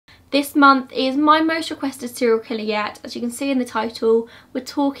This month is my most requested serial killer yet. As you can see in the title, we're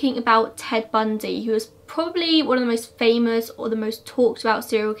talking about Ted Bundy, who is probably one of the most famous or the most talked about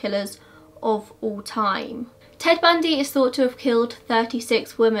serial killers of all time. Ted Bundy is thought to have killed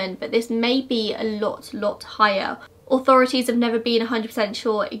 36 women, but this may be a lot higher. Authorities have never been 100%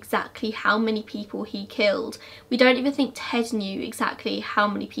 sure exactly how many people he killed. We don't even think Ted knew exactly how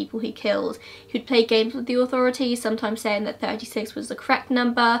many people he killed. He would play games with the authorities, sometimes saying that 36 was the correct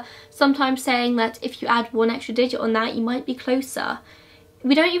number, sometimes saying that if you add one extra digit on that, you might be closer.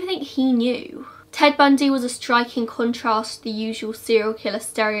 We don't even think he knew. Ted Bundy was a striking contrast to the usual serial killer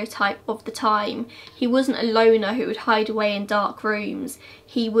stereotype of the time. He wasn't a loner who would hide away in dark rooms.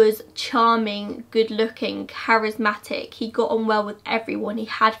 He was charming, good looking, charismatic. He got on well with everyone. He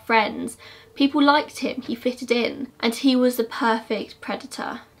had friends. People liked him. He fitted in. And he was the perfect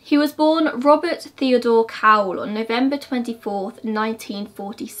predator. He was born Robert Theodore Cowell on November 24th,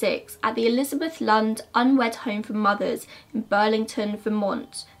 1946 at the Elizabeth Lund Unwed Home for Mothers in Burlington,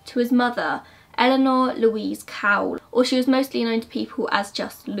 Vermont, to his mother, Eleanor Louise Cowell, or she was mostly known to people as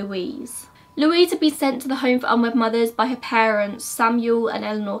just Louise. Louise had been sent to the home for unwed mothers by her parents, Samuel and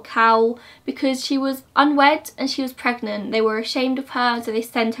Eleanor Cowell, because she was unwed and she was pregnant. They were ashamed of her, so they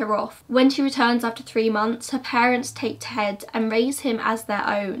sent her off. When she returns after 3 months, her parents take Ted and raise him as their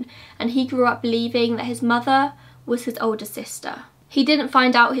own, and he grew up believing that his mother was his older sister. He didn't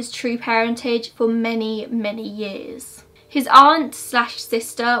find out his true parentage for many years. His aunt slash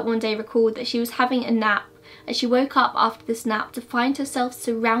sister one day recalled that she was having a nap and she woke up after this nap to find herself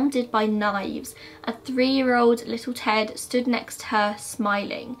surrounded by knives. A 3-year-old little Ted stood next to her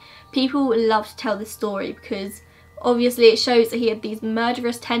smiling. People love to tell this story because obviously it shows that he had these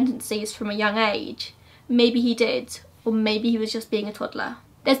murderous tendencies from a young age. Maybe he did, or maybe he was just being a toddler.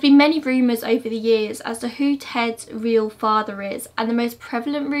 There's been many rumours over the years as to who Ted's real father is, and the most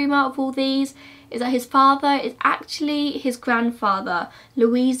prevalent rumour of all these is that his father is actually his grandfather,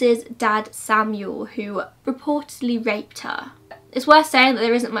 Louise's dad Samuel, who reportedly raped her. It's worth saying that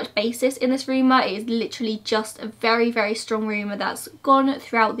there isn't much basis in this rumour. It is literally just a very strong rumour that's gone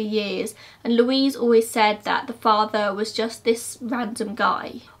throughout the years, and Louise always said that the father was just this random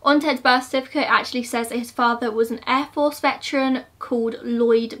guy. On Ted's birth certificate it actually says that his father was an Air Force veteran called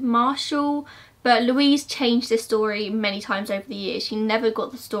Lloyd Marshall, but Louise changed this story many times over the years. She never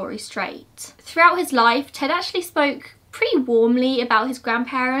got the story straight. Throughout his life, Ted actually spoke pretty warmly about his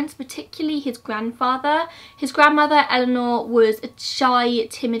grandparents, particularly his grandfather. His grandmother Eleanor was a shy,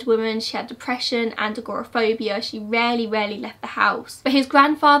 timid woman. She had depression and agoraphobia. She rarely left the house. But his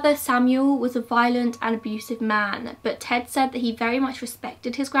grandfather Samuel was a violent and abusive man, but Ted said that he very much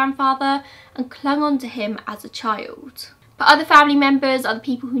respected his grandfather and clung on to him as a child. But other family members, other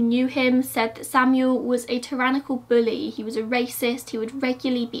people who knew him, said that Samuel was a tyrannical bully. He was a racist, he would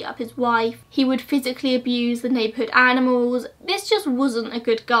regularly beat up his wife, he would physically abuse the neighbourhood animals. This just wasn't a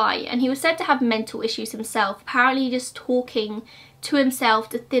good guy, and he was said to have mental issues himself, apparently just talking to himself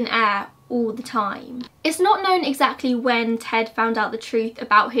to thin air all the time. It's not known exactly when Ted found out the truth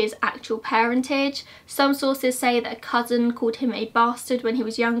about his actual parentage. Some sources say that a cousin called him a bastard when he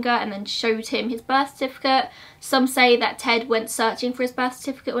was younger and then showed him his birth certificate. Some say that Ted went searching for his birth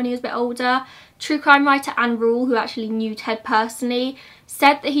certificate when he was a bit older. True crime writer Anne Rule, who actually knew Ted personally,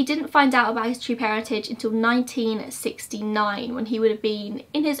 said that he didn't find out about his true parentage until 1969, when he would have been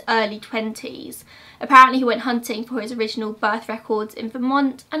in his early 20s. Apparently he went hunting for his original birth records in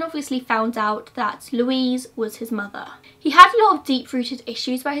Vermont and obviously found out that Louise was his mother. He had a lot of deep-rooted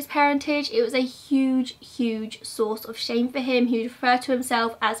issues about his parentage. It was a huge source of shame for him. He would refer to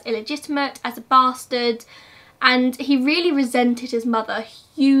himself as illegitimate, as a bastard, and he really resented his mother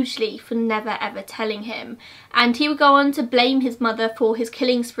hugely for never ever telling him. And he would go on to blame his mother for his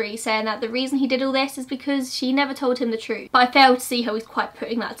killing spree, saying that the reason he did all this is because she never told him the truth. But I fail to see how he's quite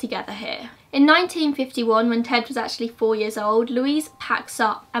putting that together here. In 1951, when Ted was actually 4 years old, Louise packs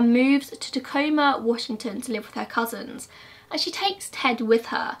up and moves to Tacoma, Washington to live with her cousins. And she takes Ted with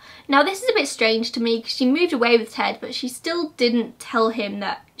her. Now this is a bit strange to me because she moved away with Ted, but she still didn't tell him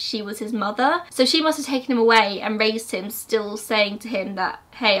that she was his mother. So she must have taken him away and raised him, still saying to him that,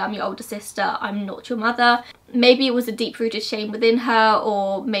 hey, I'm your older sister, I'm not your mother. Maybe it was a deep-rooted shame within her,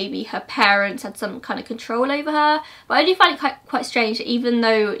 or maybe her parents had some kind of control over her. But I do find it quite strange that even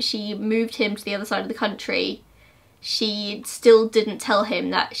though she moved him to the other side of the country, she still didn't tell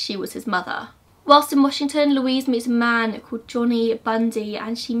him that she was his mother. Whilst in Washington, Louise meets a man called Johnny Bundy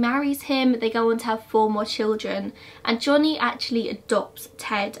and she marries him. They go on to have 4 more children, and Johnny actually adopts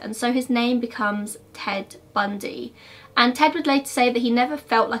Ted, and so his name becomes Ted Bundy. And Ted would later say that he never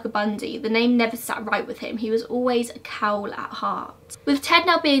felt like a Bundy. The name never sat right with him. He was always a Cowell at heart. With Ted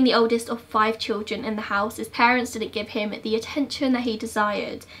now being the oldest of 5 children in the house, his parents didn't give him the attention that he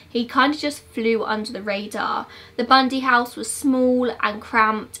desired. He kind of just flew under the radar. The Bundy house was small and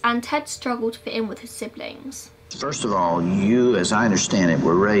cramped, and Ted struggled to fit in with his siblings. First of all, you, as I understand it,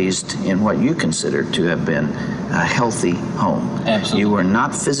 were raised in what you consider to have been a healthy home. Absolutely. You were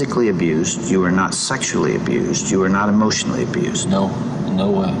not physically abused, you were not sexually abused, you were not emotionally abused. No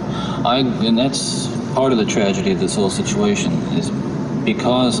way. And that's part of the tragedy of this whole situation, is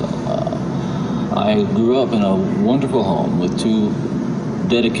because I grew up in a wonderful home with 2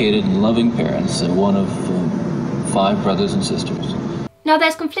 dedicated and loving parents and one of 5 brothers and sisters. Now,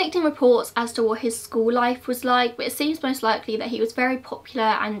 there's conflicting reports as to what his school life was like, but it seems most likely that he was very popular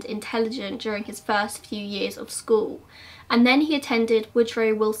and intelligent during his first few years of school. And then he attended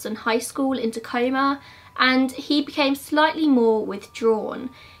Woodrow Wilson High School in Tacoma, and he became slightly more withdrawn.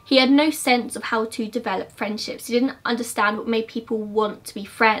 He had no sense of how to develop friendships. He didn't understand what made people want to be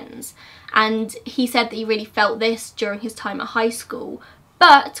friends. And he said that he really felt this during his time at high school.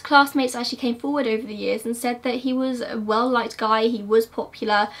 But classmates actually came forward over the years and said that he was a well-liked guy, he was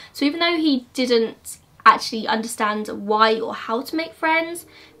popular. So even though he didn't actually understand why or how to make friends,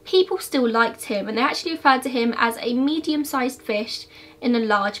 people still liked him, and they actually referred to him as a medium-sized fish in a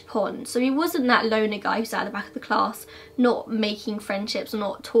large pond. So he wasn't that loner guy who sat at the back of the class not making friendships or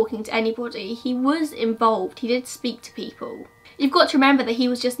not talking to anybody. He was involved, he did speak to people. You've got to remember that he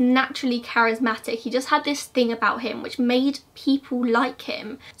was just naturally charismatic. He just had this thing about him which made people like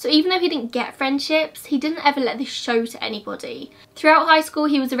him. So even though he didn't get friendships, he didn't ever let this show to anybody. Throughout high school,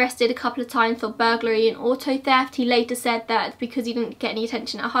 he was arrested a couple of times for burglary and auto theft. He later said that because he didn't get any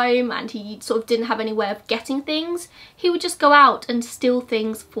attention at home and he sort of didn't have any way of getting things, he would just go out and steal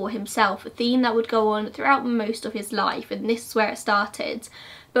things for himself, a theme that would go on throughout most of his life, and this is where it started.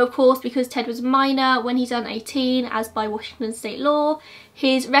 But of course, because Ted was a minor, when he turned 18, as by Washington state law,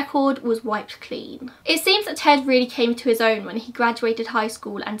 his record was wiped clean. It seems that Ted really came to his own when he graduated high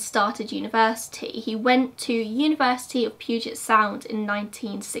school and started university. He went to University of Puget Sound in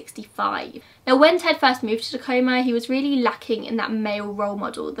 1965. Now, when Ted first moved to Tacoma, he was really lacking in that male role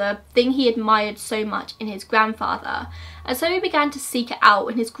model, the thing he admired so much in his grandfather. And so he began to seek it out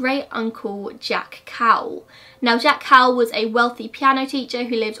in his great uncle, Jack Cowell. Now, Jack Cowell was a wealthy piano teacher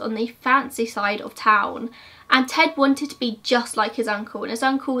who lived on the fancy side of town. And Ted wanted to be just like his uncle, and his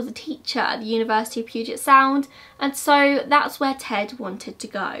uncle was a teacher at the University of Puget Sound, and so that's where Ted wanted to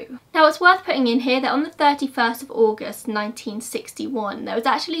go. Now, it's worth putting in here that on the 31st of August 1961, there was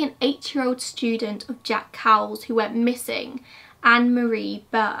actually an 8-year-old student of Jack Cowell's who went missing, Anne Marie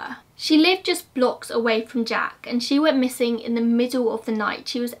Burr. She lived just blocks away from Jack, and she went missing in the middle of the night.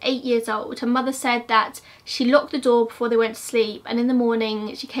 She was 8 years old. Her mother said that she locked the door before they went to sleep, and in the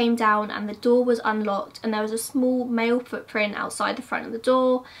morning she came down and the door was unlocked and there was a small male footprint outside the front of the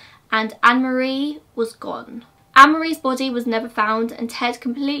door, and Anne-Marie was gone. Anne-Marie's body was never found, and Ted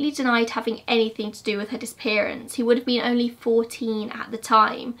completely denied having anything to do with her disappearance. He would have been only 14 at the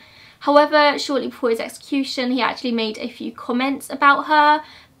time. However, shortly before his execution, he actually made a few comments about her,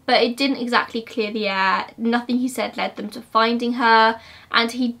 but it didn't exactly clear the air. Nothing he said led them to finding her,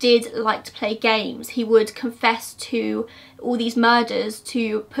 and he did like to play games. He would confess to all these murders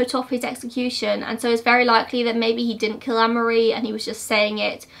to put off his execution, and so it's very likely that maybe he didn't kill Anne-Marie and he was just saying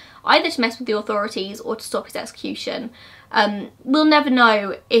it either to mess with the authorities or to stop his execution. We'll never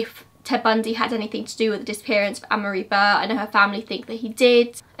know if Ted Bundy had anything to do with the disappearance of Anne-Marie Burr. I know her family think that he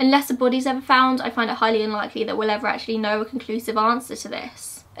did. Unless a body's ever found, I find it highly unlikely that we'll ever actually know a conclusive answer to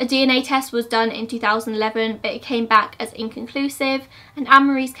this. A DNA test was done in 2011, but it came back as inconclusive, and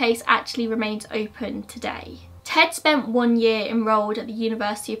Anne-Marie's case actually remains open today. Ted spent 1 year enrolled at the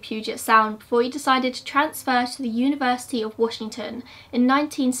University of Puget Sound before he decided to transfer to the University of Washington in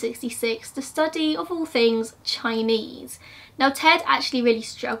 1966 to study, of all things, Chinese. Now, Ted actually really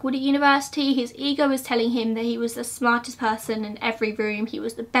struggled at university. His ego was telling him that he was the smartest person in every room, he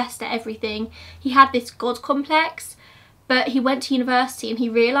was the best at everything. He had this god complex, but he went to university and he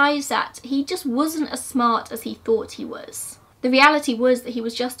realised that he just wasn't as smart as he thought he was. The reality was that he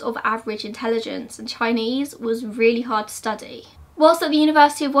was just of average intelligence, and Chinese was really hard to study. Whilst at the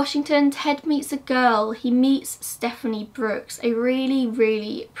University of Washington, Ted meets a girl. He meets Stephanie Brooks, a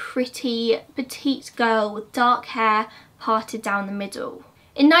really pretty, petite girl with dark hair parted down the middle.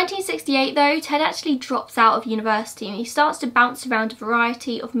 In 1968 though, Ted actually drops out of university and he starts to bounce around a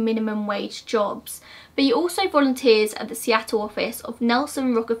variety of minimum wage jobs. But he also volunteers at the Seattle office of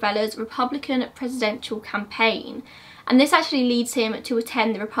Nelson Rockefeller's Republican presidential campaign. And this actually leads him to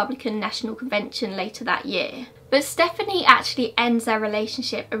attend the Republican National Convention later that year. But Stephanie actually ends their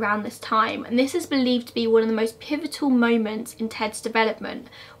relationship around this time, and this is believed to be one of the most pivotal moments in Ted's development,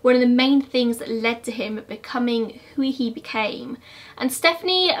 one of the main things that led to him becoming who he became. And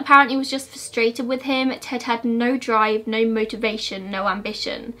Stephanie apparently was just frustrated with him. Ted had no drive, no motivation, no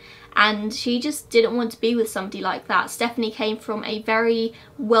ambition, and she just didn't want to be with somebody like that. Stephanie came from a very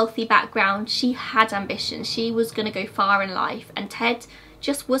wealthy background. She had ambition, she was going to go far in life, and Ted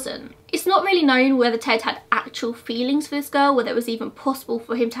just wasn't. It's not really known whether Ted had actual feelings for this girl, whether it was even possible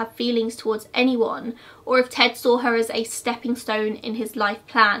for him to have feelings towards anyone, or if Ted saw her as a stepping stone in his life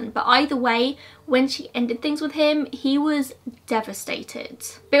plan. But either way, when she ended things with him, he was devastated.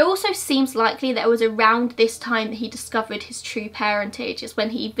 But it also seems likely that it was around this time that he discovered his true parentage. It's when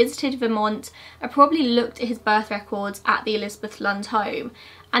he visited Vermont and probably looked at his birth records at the Elizabeth Lund home.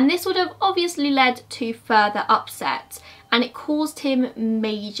 And this would have obviously led to further upset, and it caused him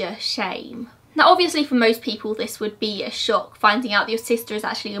major shame. Now obviously for most people this would be a shock, finding out that your sister is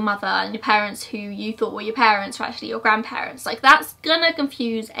actually your mother and your parents who you thought were your parents are actually your grandparents. Like, that's gonna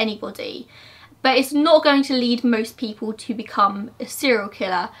confuse anybody. But it's not going to lead most people to become a serial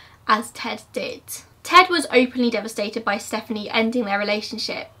killer, as Ted did. Ted was openly devastated by Stephanie ending their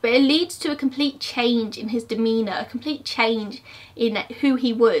relationship, but it leads to a complete change in his demeanour, a complete change in who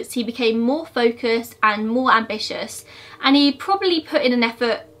he was. He became more focused and more ambitious, and he probably put in an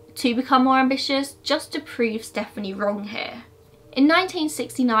effort to become more ambitious just to prove Stephanie wrong here. In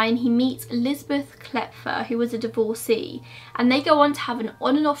 1969, he meets Elizabeth Klepfer, who was a divorcee, and they go on to have an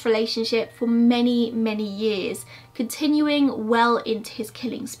on and off relationship for many, many years, continuing well into his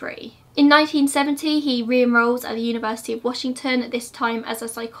killing spree. In 1970, he re-enrolls at the University of Washington, this time as a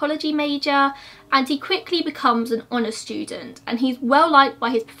psychology major, and he quickly becomes an honours student, and he's well liked by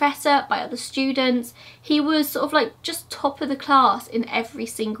his professor, by other students. He was sort of like just top of the class in every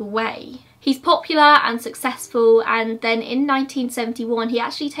single way. He's popular and successful, and then in 1971 he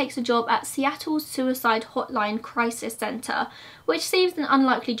actually takes a job at Seattle's Suicide Hotline Crisis Center, which seems an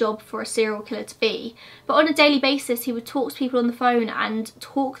unlikely job for a serial killer to be. But on a daily basis he would talk to people on the phone and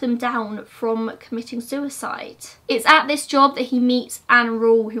talk them down from committing suicide. It's at this job that he meets Anne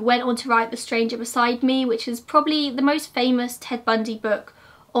Rule, who went on to write The Stranger Beside Me, which is probably the most famous Ted Bundy book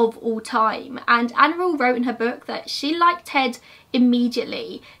of all time. And Anne Rule wrote in her book that she liked Ted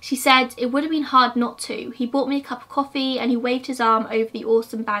immediately. She said, "It would have been hard not to. He bought me a cup of coffee and he waved his arm over the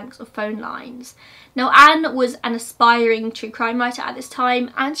awesome banks of phone lines." Now Anne was an aspiring true crime writer at this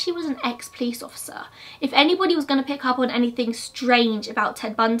time, and she was an ex-police officer. If anybody was going to pick up on anything strange about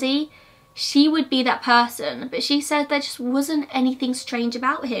Ted Bundy, she would be that person. But she said there just wasn't anything strange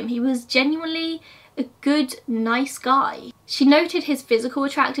about him. He was genuinely a good, nice guy. She noted his physical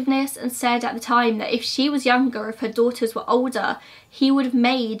attractiveness and said at the time that if she was younger, if her daughters were older, he would have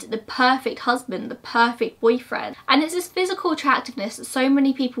made the perfect husband, the perfect boyfriend. And it's this physical attractiveness that so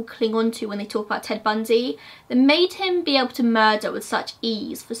many people cling on to when they talk about Ted Bundy that made him be able to murder with such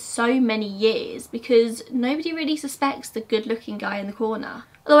ease for so many years, because nobody really suspects the good-looking guy in the corner.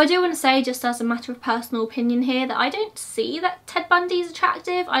 Although I do want to say, just as a matter of personal opinion here, that I don't see that Ted Bundy is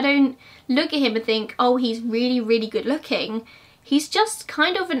attractive. I don't look at him and think, oh, he's really, really good looking. He's just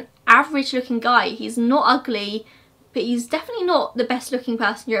kind of an average looking guy. He's not ugly, but he's definitely not the best looking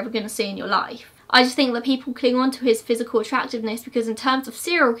person you're ever going to see in your life. I just think that people cling on to his physical attractiveness because in terms of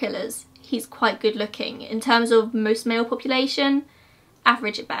serial killers, he's quite good looking. In terms of most male population,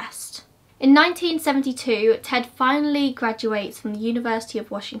 average at best. In 1972, Ted finally graduates from the University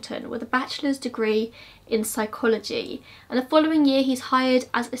of Washington with a bachelor's degree in psychology, and the following year he's hired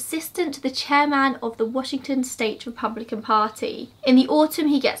as assistant to the chairman of the Washington State Republican Party. In the autumn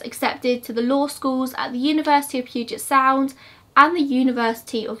he gets accepted to the law schools at the University of Puget Sound and the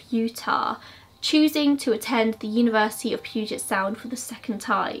University of Utah, choosing to attend the University of Puget Sound for the second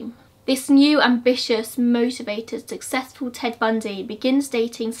time. This new, ambitious, motivated, successful Ted Bundy begins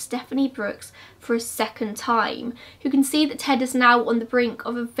dating Stephanie Brooks for a second time, who can see that Ted is now on the brink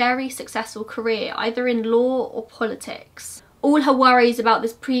of a very successful career, either in law or politics. All her worries about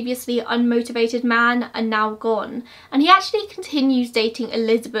this previously unmotivated man are now gone, and he actually continues dating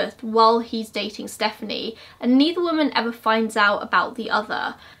Elizabeth while he's dating Stephanie, and neither woman ever finds out about the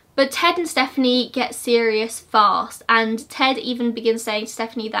other. But Ted and Stephanie get serious fast, and Ted even begins saying to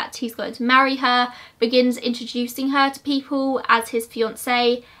Stephanie that he's going to marry her, begins introducing her to people as his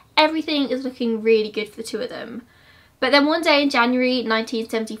fiancée. Everything is looking really good for the two of them. But then one day in January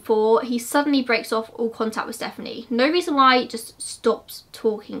 1974, he suddenly breaks off all contact with Stephanie. No reason why, just stops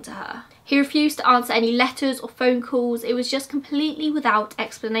talking to her. He refused to answer any letters or phone calls. It was just completely without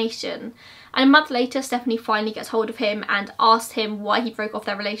explanation. And a month later, Stephanie finally gets hold of him and asks him why he broke off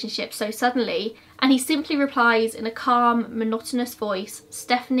their relationship so suddenly. And he simply replies in a calm, monotonous voice,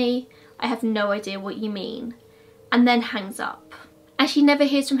 "Stephanie, I have no idea what you mean," and then hangs up. And she never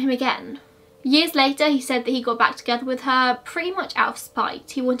hears from him again. Years later, he said that he got back together with her pretty much out of spite.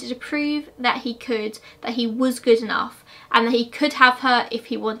 He wanted to prove that he was good enough, and that he could have her if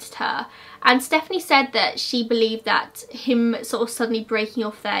he wanted her. And Stephanie said that she believed that him sort of suddenly breaking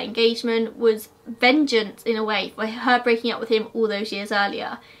off their engagement was vengeance in a way for her breaking up with him all those years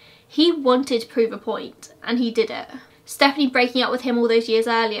earlier. He wanted to prove a point, and he did it. Stephanie breaking up with him all those years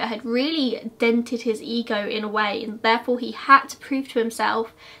earlier had really dented his ego in a way, and therefore he had to prove to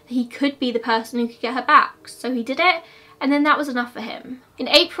himself that he could be the person who could get her back. So he did it, and then that was enough for him. In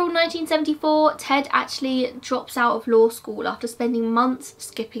April 1974, Ted actually drops out of law school after spending months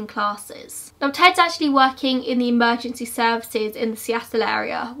skipping classes. Now, Ted's actually working in the emergency services in the Seattle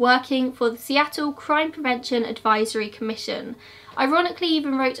area, working for the Seattle Crime Prevention Advisory Commission. Ironically, he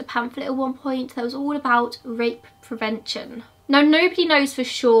even wrote a pamphlet at one point that was all about rape prevention. Now, nobody knows for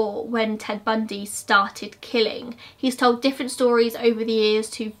sure when Ted Bundy started killing. He's told different stories over the years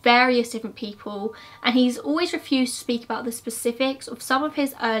to various different people, and he's always refused to speak about the specifics of some of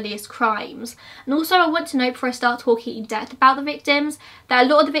his earliest crimes. And also, I want to note before I start talking in depth about the victims, that a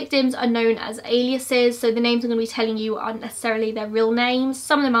lot of the victims are known as aliases, so the names I'm going to be telling you aren't necessarily their real names.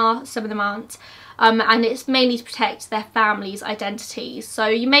 Some of them are, some of them aren't. And it's mainly to protect their families' identities. So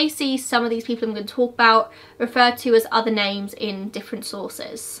you may see some of these people I'm going to talk about referred to as other names in different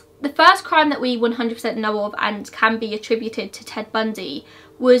sources. The first crime that we 100% know of and can be attributed to Ted Bundy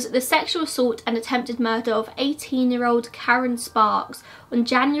was the sexual assault and attempted murder of 18-year-old Karen Sparks on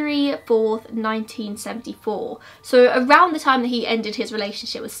January 4th, 1974. So around the time that he ended his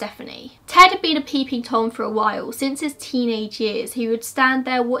relationship with Stephanie. Ted had been a peeping Tom for a while. Since his teenage years, he would stand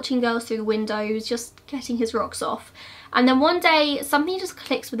there watching girls through the windows, just getting his rocks off. And then one day, something just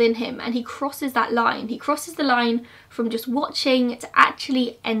clicks within him and he crosses that line. He crosses the line from just watching to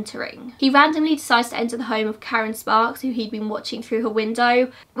actually entering. He randomly decides to enter the home of Karen Sparks, who he'd been watching through her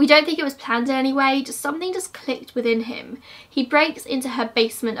window. We don't think it was planned in any way, just something just clicked within him. He breaks into her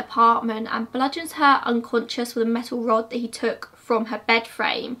basement apartment and bludgeons her unconscious with a metal rod that he took from her bed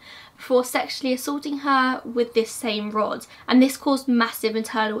frame, before sexually assaulting her with this same rod, and this caused massive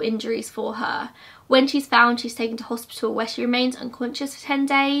internal injuries for her. When she's found, she's taken to hospital where she remains unconscious for 10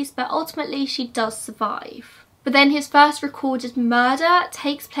 days, but ultimately she does survive. But then his first recorded murder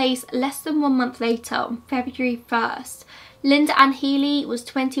takes place less than 1 month later, on February 1st. Linda Ann Healy was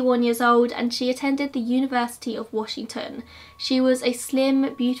 21 years old and she attended the University of Washington. She was a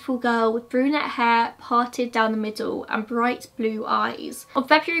slim, beautiful girl with brunette hair parted down the middle and bright blue eyes. On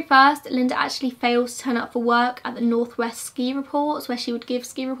February 1st, Linda actually failed to turn up for work at the Northwest Ski Reports, where she would give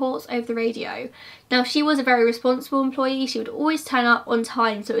ski reports over the radio. Now, she was a very responsible employee. She would always turn up on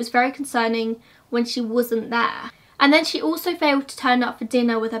time, so it was very concerning when she wasn't there. And then she also failed to turn up for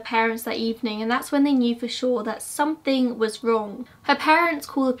dinner with her parents that evening, and that's when they knew for sure that something was wrong. Her parents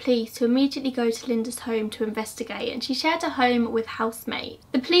called the police, who immediately go to Linda's home to investigate, and she shared her home with housemates.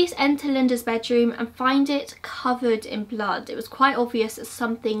 The police enter Linda's bedroom and find it covered in blood. It was quite obvious that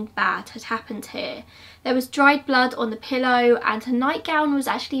something bad had happened here. There was dried blood on the pillow and her nightgown was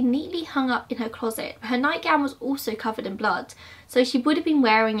actually neatly hung up in her closet. Her nightgown was also covered in blood, so she would have been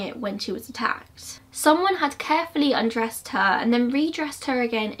wearing it when she was attacked. Someone had carefully undressed her and then redressed her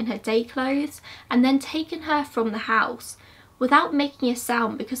again in her day clothes and then taken her from the house without making a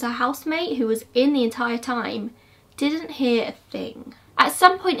sound, because her housemate, who was in the entire time, didn't hear a thing. At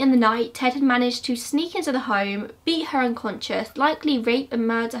some point in the night, Ted had managed to sneak into the home, beat her unconscious, likely rape and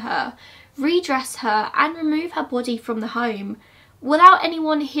murder her, redress her and remove her body from the home without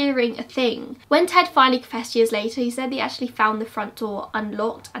anyone hearing a thing. When Ted finally confessed years later, he said he actually found the front door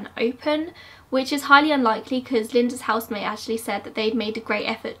unlocked and open, which is highly unlikely because Linda's housemate actually said that they'd made a great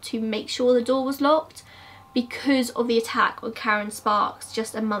effort to make sure the door was locked because of the attack on Karen Sparks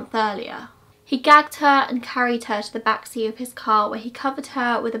just a month earlier. He gagged her and carried her to the backseat of his car, where he covered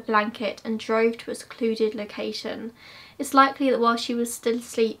her with a blanket and drove to a secluded location. It's likely that while she was still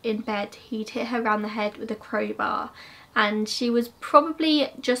asleep in bed, he'd hit her around the head with a crowbar, and she was probably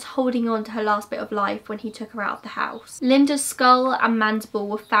just holding on to her last bit of life when he took her out of the house. Linda's skull and mandible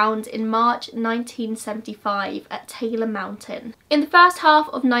were found in March 1975 at Taylor Mountain. In the first half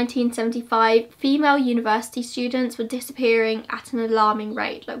of 1975, female university students were disappearing at an alarming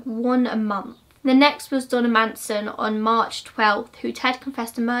rate, like one a month. The next was Donna Manson on March 12th, who Ted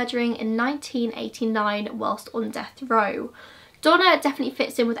confessed to murdering in 1989 whilst on death row. Donna definitely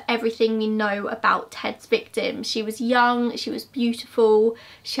fits in with everything we know about Ted's victim. She was young, she was beautiful,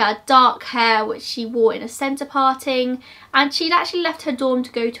 she had dark hair which she wore in a centre parting, and she'd actually left her dorm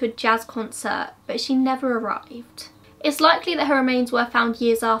to go to a jazz concert, but she never arrived. It's likely that her remains were found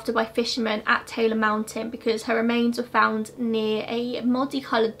years after by fishermen at Taylor Mountain, because her remains were found near a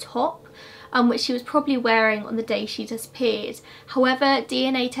multicoloured top, which she was probably wearing on the day she disappeared. However,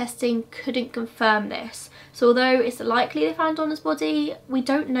 DNA testing couldn't confirm this. So although it's likely they found Donna's body, we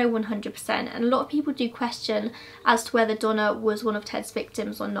don't know 100%, and a lot of people do question as to whether Donna was one of Ted's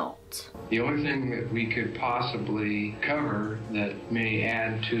victims or not. The only thing that we could possibly cover that may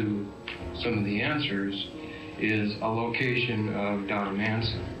add to some of the answers is a location of Donna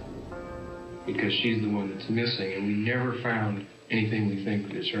Manson, because she's the one that's missing, and we never found anything we think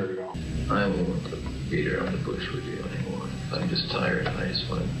that it's her at all. I won't want to beat around the bush with you anymore. I'm just tired and I just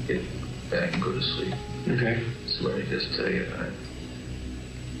want to get back and go to sleep. Okay. So let me just tell you,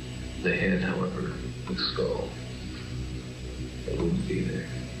 the head, however, the skull, it wouldn't be there.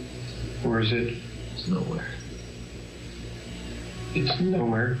 Where is it? It's nowhere. It's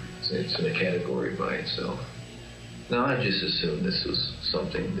nowhere. It's in a category by itself. Now, I just assumed this was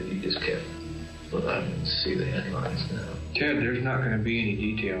something that you just kept, but I can see the headlines now. Ted, there's not going to be any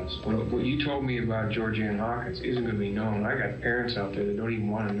details. What you told me about Georgianfrancis isn't going to be known. I got parents out there that don't even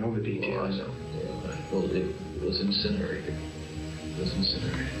want to know the details. Well, I know. Yeah, well, it was incinerated. It was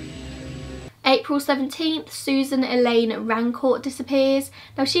incinerated. April 17th, Susan Elaine Rancourt disappears.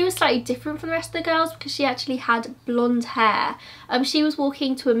 Now, she was slightly different from the rest of the girls because she actually had blonde hair. She was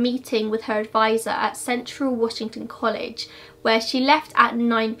walking to a meeting with her advisor at Central Washington College, where she left at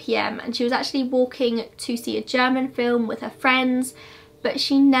 9 p.m, and she was actually walking to see a German film with her friends, but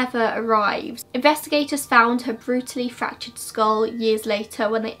she never arrives. Investigators found her brutally fractured skull years later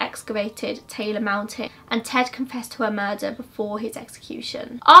when they excavated Taylor Mountain, and Ted confessed to her murder before his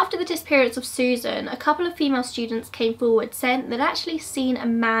execution. After the disappearance of Susan, a couple of female students came forward saying they'd actually seen a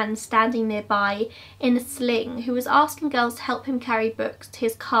man standing nearby in a sling who was asking girls to help him carry books to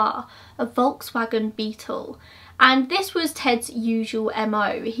his car, a Volkswagen Beetle. And this was Ted's usual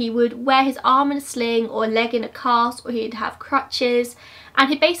MO. He would wear his arm in a sling or leg in a cast, or he'd have crutches, and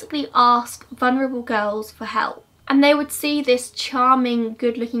he'd basically ask vulnerable girls for help. And they would see this charming,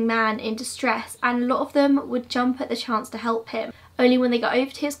 good-looking man in distress, and a lot of them would jump at the chance to help him. Only when they got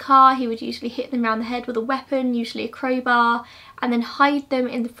over to his car, he would usually hit them around the head with a weapon, usually a crowbar, and then hide them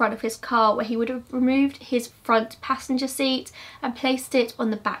in the front of his car, where he would have removed his front passenger seat and placed it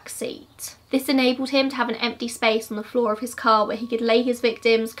on the back seat. This enabled him to have an empty space on the floor of his car where he could lay his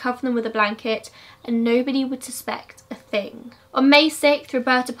victims, cover them with a blanket, and nobody would suspect a thing. On May 6th,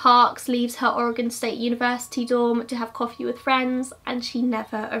 Roberta Parks leaves her Oregon State University dorm to have coffee with friends, and she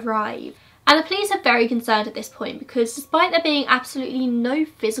never arrived. And the police are very concerned at this point because despite there being absolutely no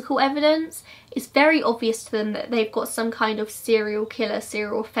physical evidence, it's very obvious to them that they've got some kind of serial killer,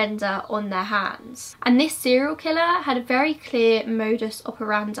 serial offender on their hands. And this serial killer had a very clear modus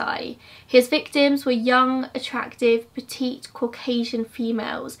operandi. His victims were young, attractive, petite, Caucasian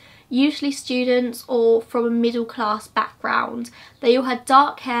females, usually students or from a middle class background. They all had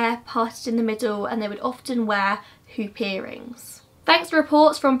dark hair parted in the middle, and they would often wear hoop earrings. Thanks to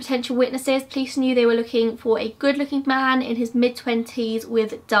reports from potential witnesses, police knew they were looking for a good-looking man in his mid-20s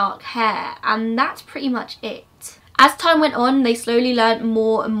with dark hair, and that's pretty much it. As time went on, they slowly learnt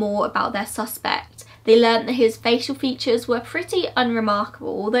more and more about their suspect. They learnt that his facial features were pretty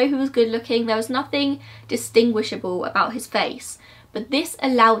unremarkable. Although he was good-looking, there was nothing distinguishable about his face. But this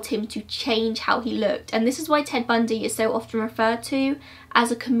allowed him to change how he looked, and this is why Ted Bundy is so often referred to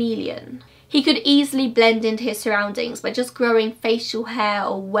as a chameleon. He could easily blend into his surroundings by just growing facial hair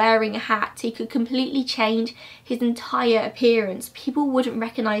or wearing a hat. He could completely change his entire appearance. People wouldn't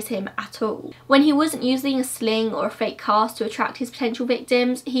recognise him at all. When he wasn't using a sling or a fake cast to attract his potential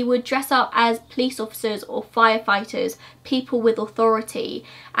victims, he would dress up as police officers or firefighters, people with authority,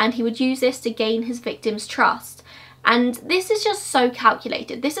 and he would use this to gain his victims' trust. And this is just so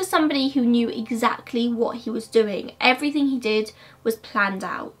calculated. This is somebody who knew exactly what he was doing. Everything he did was planned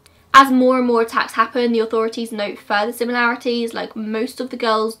out. As more and more attacks happen, the authorities note further similarities, like most of the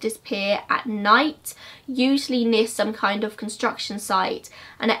girls disappear at night, usually near some kind of construction site,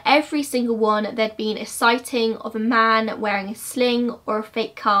 and at every single one there'd been a sighting of a man wearing a sling or a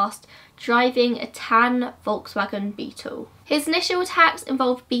fake cast driving a tan Volkswagen Beetle. His initial attacks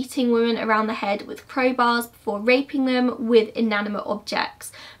involved beating women around the head with crowbars before raping them with inanimate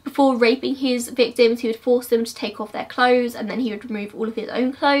objects. Before raping his victims, he would force them to take off their clothes, and then he would remove all of his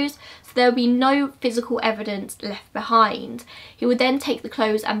own clothes, so there would be no physical evidence left behind. He would then take the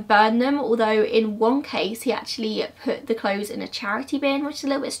clothes and burn them, although in one case he actually put the clothes in a charity bin, which is a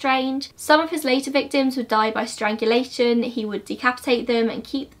little bit strange. Some of his later victims would die by strangulation. He would decapitate them and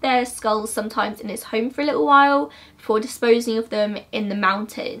keep their skulls sometimes in his home for a little while before disposing of them in the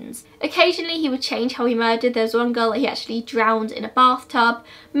mountains. Occasionally he would change how he murdered. There was one girl that he actually drowned in a bathtub.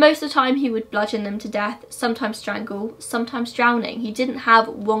 Most of the time he would bludgeon them to death, sometimes strangle, sometimes drowning. He didn't have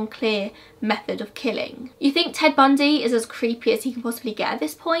one clear method of killing. You think Ted Bundy is as creepy as he can possibly get at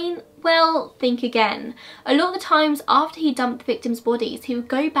this point? Well, think again. A lot of the times after he dumped the victims' bodies, he would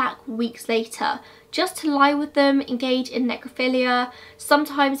go back weeks later just to lie with them, engage in necrophilia.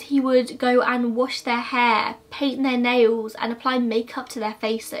 Sometimes he would go and wash their hair, paint their nails and apply makeup to their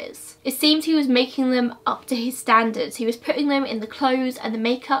faces. It seemed he was making them up to his standards. He was putting them in the clothes and the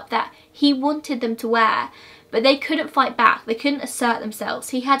makeup that he wanted them to wear, but they couldn't fight back, they couldn't assert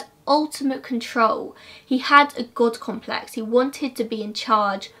themselves. He had ultimate control. He had a god complex. He wanted to be in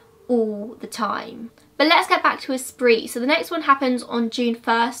charge all the time. But let's get back to his spree. So the next one happens on June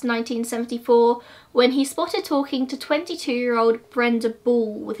 1st, 1974, when he spotted talking to 22-year-old Brenda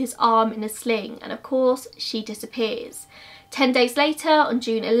Ball with his arm in a sling, and of course she disappears. 10 days later, on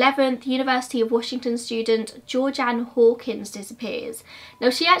June 11th, University of Washington student Georgianne Hawkins disappears.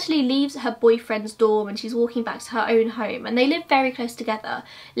 Now she actually leaves her boyfriend's dorm and she's walking back to her own home, and they live very close together.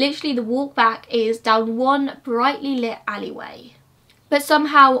 Literally the walk back is down one brightly lit alleyway. But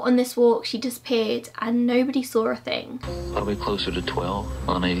somehow on this walk she disappeared and nobody saw a thing. Probably closer to 12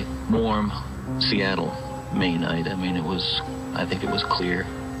 on a warm Seattle May night. I mean, I think it was clear.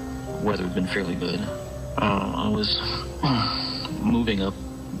 Weather had been fairly good. I was moving up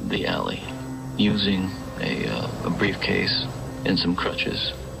the alley using a briefcase and some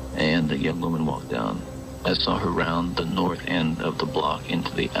crutches, and a young woman walked down. I saw her round the north end of the block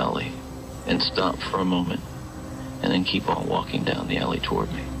into the alley and stop for a moment and then keep on walking down the alley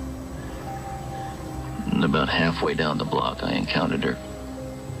toward me. And about halfway down the block, I encountered her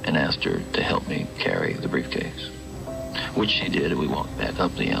and asked her to help me carry the briefcase, which she did, and we walked back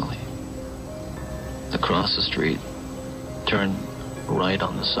up the alley. Across the street, turned right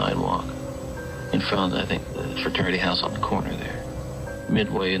on the sidewalk in front of, I think, the fraternity house on the corner there.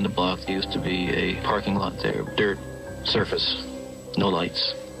 Midway in the block, there used to be a parking lot there, dirt surface, no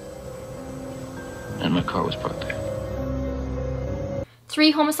lights, and my car was parked there.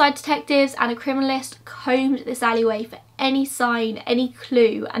 3 homicide detectives and a criminalist combed this alleyway for any sign, any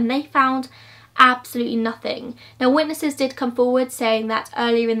clue, and they found absolutely nothing. Now witnesses did come forward saying that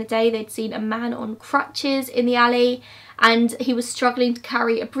earlier in the day they'd seen a man on crutches in the alley and he was struggling to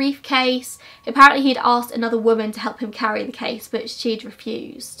carry a briefcase. Apparently he'd asked another woman to help him carry the case, but she'd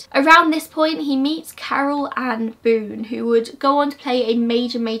refused. Around this point he meets Carol Ann Boone, who would go on to play a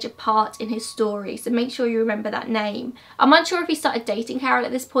major part in his story, so make sure you remember that name. I'm unsure if he started dating Carol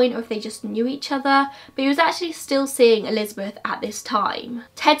at this point or if they just knew each other, but he was actually still seeing Elizabeth at this time.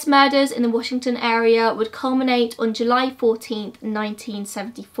 Ted's murders in the Washington area would culminate on July 14th,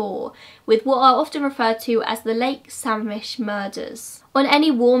 1974, with what are often referred to as the Lake Sammamish murders. On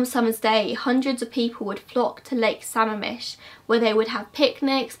any warm summer's day, hundreds of people would flock to Lake Sammamish, where they would have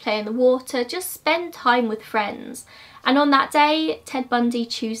picnics, play in the water, just spend time with friends. And on that day, Ted Bundy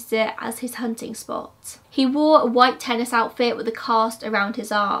chooses it as his hunting spot. He wore a white tennis outfit with a cast around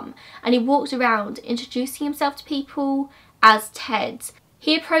his arm, and he walked around introducing himself to people as Ted.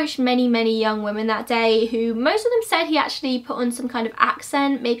 He approached many young women that day, who most of them said he actually put on some kind of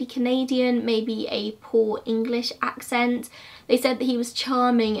accent, maybe Canadian, maybe a poor English accent. They said that he was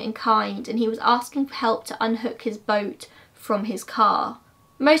charming and kind, and he was asking for help to unhook his boat from his car.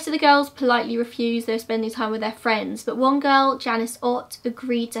 Most of the girls politely refused. They were spending time with their friends, but one girl, Janice Ott,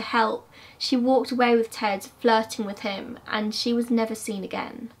 agreed to help. She walked away with Ted, flirting with him, and she was never seen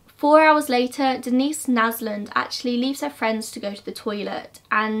again. 4 hours later, Denise Naslund actually leaves her friends to go to the toilet,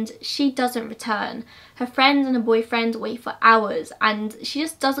 and she doesn't return. Her friend and her boyfriend wait for hours and she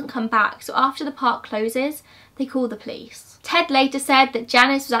just doesn't come back, so after the park closes, they call the police. Ted later said that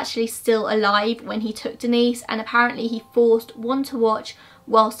Janice was actually still alive when he took Denise, and apparently he forced one to watch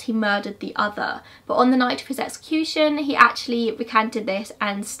whilst he murdered the other. But on the night of his execution, he actually recanted this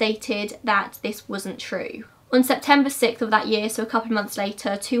and stated that this wasn't true. On September 6th of that year, so a couple of months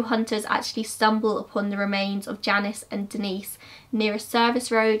later, 2 hunters actually stumble upon the remains of Janice and Denise near a service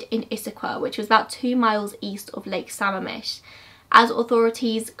road in Issaquah, which was about 2 miles east of Lake Sammamish. As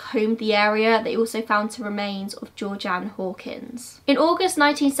authorities combed the area, they also found the remains of Georgianne Hawkins. In August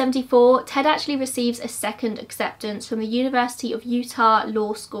 1974, Ted actually receives a second acceptance from the University of Utah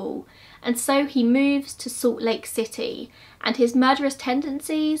Law School, and so he moves to Salt Lake City, and his murderous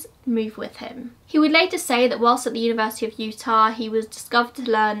tendencies move with him. He would later say that whilst at the University of Utah, he was discovered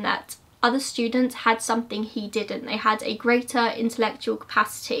to learn that other students had something he didn't. They had a greater intellectual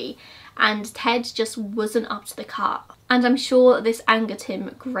capacity, and Ted just wasn't up to the cut. And I'm sure this angered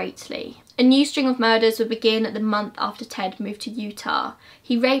him greatly. A new string of murders would begin the month after Ted moved to Utah.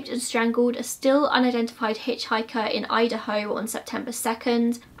 He raped and strangled a still unidentified hitchhiker in Idaho on September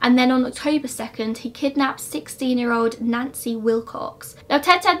 2nd, and then on October 2nd he kidnapped 16-year-old Nancy Wilcox. Now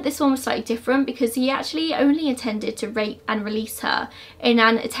Ted said this one was slightly different because he actually only intended to rape and release her in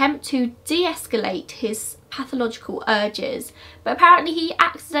an attempt to de-escalate his pathological urges, but apparently he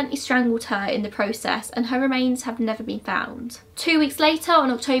accidentally strangled her in the process, and her remains have never been found. 2 weeks later,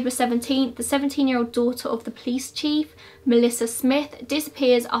 on October 17th, the 17-year-old daughter of the police chief, Melissa Smith,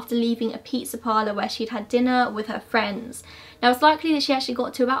 disappears after leaving a pizza parlour where she'd had dinner with her friends. Now it's likely that she actually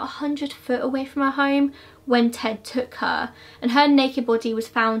got to about 100 foot away from her home when Ted took her, and her naked body was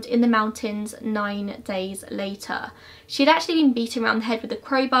found in the mountains 9 days later. She had actually been beaten around the head with a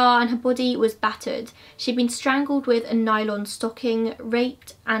crowbar, and her body was battered. She'd been strangled with a nylon stocking,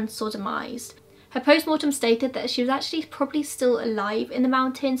 raped and sodomized. Her post-mortem stated that she was actually probably still alive in the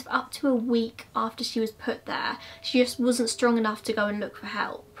mountains for up to a week after she was put there. She just wasn't strong enough to go and look for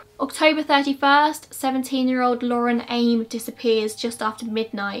help. October 31st, 17-year-old Lauren Aim disappears just after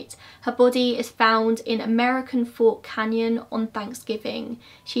midnight. Her body is found in American Fork Canyon on Thanksgiving.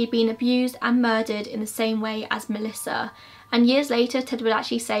 She had been abused and murdered in the same way as Melissa. And years later, Ted would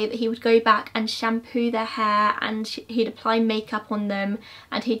actually say that he would go back and shampoo their hair, and he'd apply makeup on them,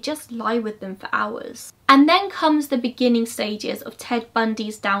 and he'd just lie with them for hours. And then comes the beginning stages of Ted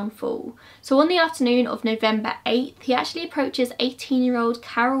Bundy's downfall. So on the afternoon of November 8th, he actually approaches 18-year-old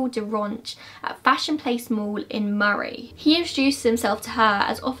Carol DeRonch at Fashion Place Mall in Murray. He introduces himself to her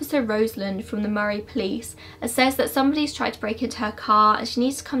as Officer Roseland from the Murray Police, and says that somebody's tried to break into her car and she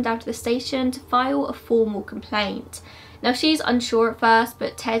needs to come down to the station to file a formal complaint. Now she's unsure at first,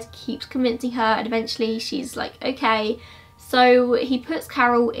 but Ted keeps convincing her, and eventually she's like, okay. So he puts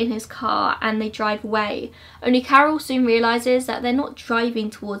Carol in his car and they drive away. Only Carol soon realises that they're not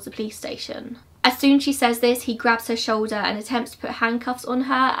driving towards the police station. As soon as she says this, he grabs her shoulder and attempts to put handcuffs on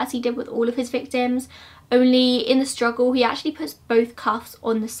her, as he did with all of his victims. Only in the struggle, he actually puts both cuffs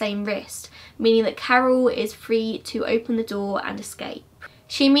on the same wrist, meaning that Carol is free to open the door and escape.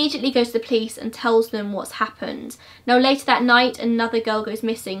 She immediately goes to the police and tells them what's happened. Now later that night, another girl goes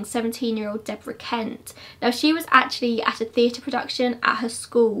missing, 17-year-old Deborah Kent. Now she was actually at a theatre production at her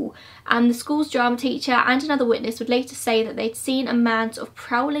school, and the school's drama teacher and another witness would later say that they'd seen a man sort of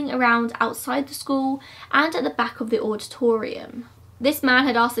prowling around outside the school and at the back of the auditorium. This man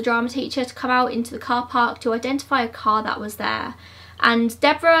had asked the drama teacher to come out into the car park to identify a car that was there. And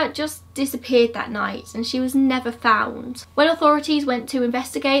Deborah just disappeared that night, and she was never found. When authorities went to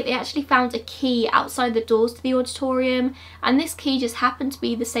investigate, they actually found a key outside the doors to the auditorium, and this key just happened to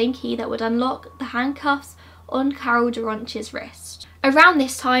be the same key that would unlock the handcuffs on Carol DeRonch's wrist. Around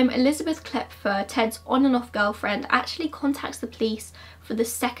this time, Elizabeth Klepfer, Ted's on and off girlfriend, actually contacts the police for the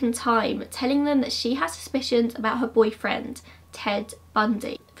second time, telling them that she has suspicions about her boyfriend, Ted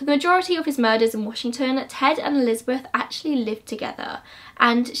Bundy. For the majority of his murders in Washington, Ted and Elizabeth actually lived together,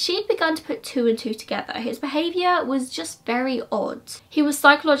 and she'd begun to put two and two together. His behaviour was just very odd. He was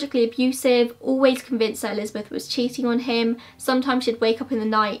psychologically abusive, always convinced that Elizabeth was cheating on him. Sometimes she'd wake up in the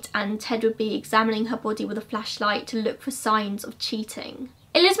night and Ted would be examining her body with a flashlight to look for signs of cheating.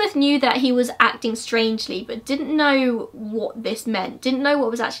 Elizabeth knew that he was acting strangely, but didn't know what this meant, didn't know what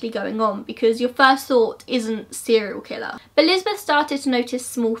was actually going on, because your first thought isn't serial killer. But Elizabeth started to notice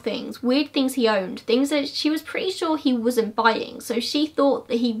small things, weird things he owned, things that she was pretty sure he wasn't buying, so she thought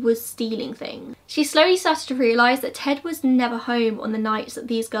that he was stealing things. She slowly started to realise that Ted was never home on the nights that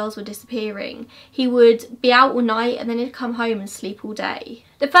these girls were disappearing. He would be out all night and then he'd come home and sleep all day.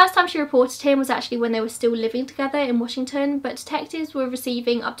 The first time she reported him was actually when they were still living together in Washington, but detectives were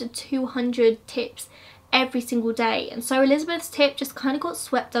receiving up to 200 tips every single day, and so Elizabeth's tip just kind of got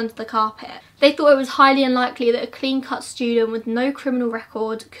swept under the carpet. They thought it was highly unlikely that a clean-cut student with no criminal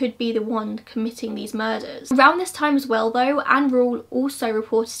record could be the one committing these murders. Around this time as well though, Anne Rule also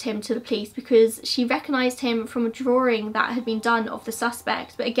reported him to the police because she recognised him from a drawing that had been done of the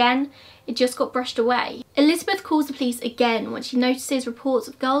suspect, but again, it just got brushed away. Elizabeth calls the police again when she notices reports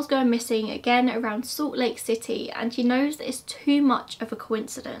of girls going missing again around Salt Lake City, and she knows that it's too much of a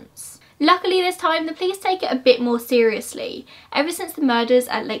coincidence. Luckily this time the police take it a bit more seriously. Ever since the murders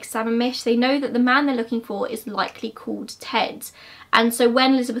at Lake Sammamish, they know that the man they're looking for is likely called Ted. And so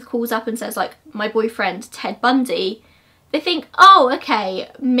when Elizabeth calls up and says like, my boyfriend Ted Bundy, they think, oh okay,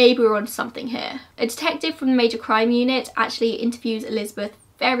 maybe we're onto something here. A detective from the Major Crime Unit actually interviews Elizabeth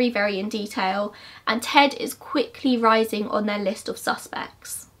very in detail, and Ted is quickly rising on their list of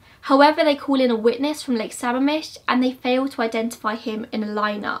suspects. However, they call in a witness from Lake Sammamish and they fail to identify him in a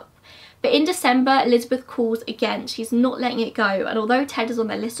lineup. But in December, Elizabeth calls again. She's not letting it go, and although Ted is on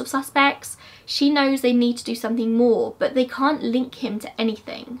their list of suspects, she knows they need to do something more, but they can't link him to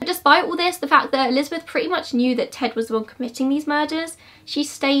anything. But despite all this, the fact that Elizabeth pretty much knew that Ted was the one committing these murders, she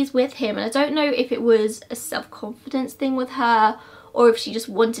stays with him, and I don't know if it was a self-confidence thing with her, or if she just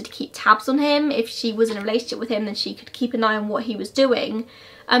wanted to keep tabs on him. If she was in a relationship with him, then she could keep an eye on what he was doing.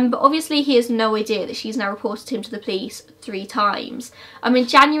 But obviously he has no idea that she's now reported him to the police 3 times. In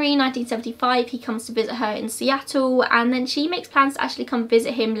January 1975, he comes to visit her in Seattle, and then she makes plans to actually come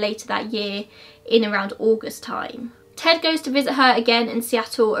visit him later that year in around August time. Ted goes to visit her again in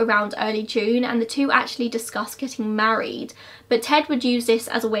Seattle around early June, and the two actually discuss getting married. But Ted would use this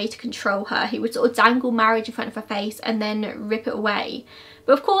as a way to control her. He would sort of dangle marriage in front of her face and then rip it away.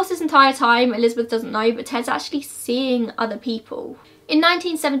 But of course this entire time Elizabeth doesn't know, but Ted's actually seeing other people. In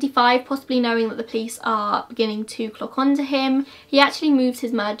 1975, possibly knowing that the police are beginning to clock onto him, he actually moves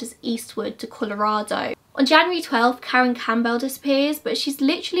his murders eastward to Colorado. On January 12th, Karen Campbell disappears, but she's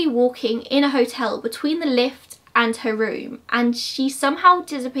literally walking in a hotel between the lift and her room, and she somehow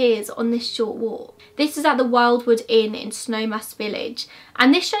disappears on this short walk. This is at the Wildwood Inn in Snowmass Village,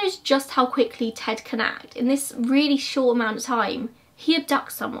 and this shows just how quickly Ted can act. In this really short amount of time, he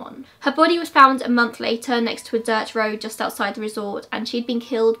abducts someone. Her body was found a month later next to a dirt road just outside the resort, and she'd been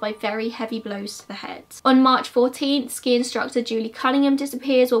killed by very heavy blows to the head. On March 14th, ski instructor Julie Cunningham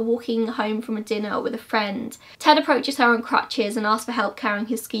disappears while walking home from a dinner with a friend. Ted approaches her on crutches and asks for help carrying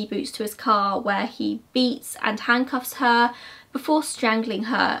his ski boots to his car, where he beats and handcuffs her before strangling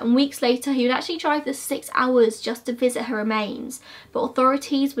her, and weeks later he would actually drive the 6 hours just to visit her remains, but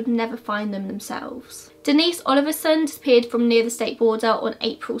authorities would never find them themselves. Denise Oliverson disappeared from near the state border on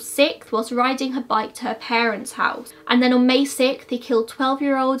April 6th whilst riding her bike to her parents' house, and then on May 6th he killed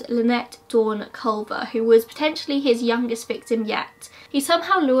 12-year-old Lynette Dawn Culver, who was potentially his youngest victim yet. He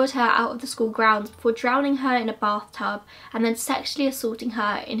somehow lured her out of the school grounds before drowning her in a bathtub and then sexually assaulting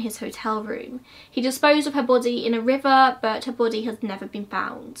her in his hotel room. He disposed of her body in a river, but her body has never been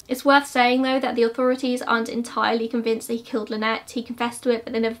found. It's worth saying though that the authorities aren't entirely convinced that he killed Lynette. He confessed to it,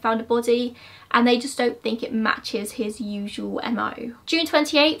 but they never found a body, and they just don't think it matches his usual MO. June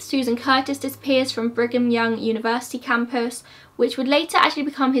 28th, Susan Curtis disappears from Brigham Young University campus, which would later actually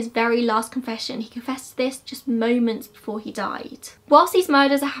become his very last confession. He confessed to this just moments before he died. Whilst these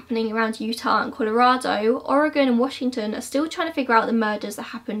murders are happening around Utah and Colorado, Oregon and Washington are still trying to figure out the murders that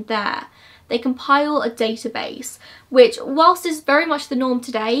happened there. They compile a database, which whilst is very much the norm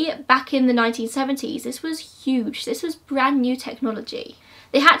today, back in the 1970s, this was huge. This was brand new technology.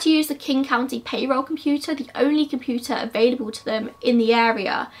 They had to use the King County payroll computer, the only computer available to them in the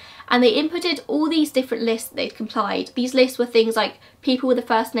area, and they inputted all these different lists that they'd complied. These lists were things like people with the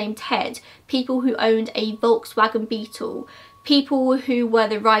first name Ted, people who owned a Volkswagen Beetle, people who were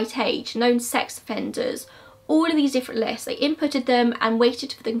the right age, known sex offenders, all of these different lists. They inputted them and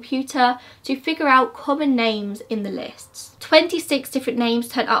waited for the computer to figure out common names in the lists. 26 different names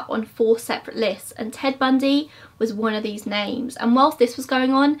turned up on 4 separate lists, and Ted Bundy was one of these names. And whilst this was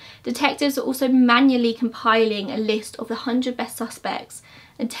going on, detectives were also manually compiling a list of the 100 best suspects,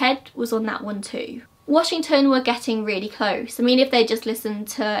 and Ted was on that one too. Washington were getting really close. I mean, if they'd just listened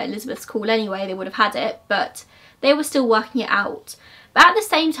to Elizabeth's call anyway, they would have had it, but they were still working it out. But at the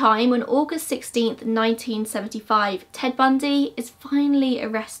same time, on August 16th, 1975, Ted Bundy is finally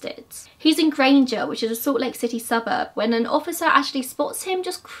arrested. He's in Granger, which is a Salt Lake City suburb, when an officer actually spots him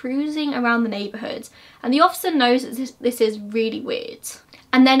just cruising around the neighbourhood, and the officer knows that this is really weird.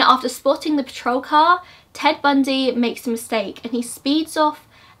 And then after spotting the patrol car, Ted Bundy makes a mistake and he speeds off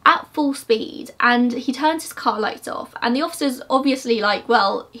at full speed, and he turns his car lights off, and the officer's obviously like,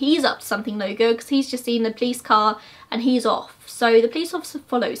 well, he's up to something no good because he's just seen the police car and he's off. So the police officer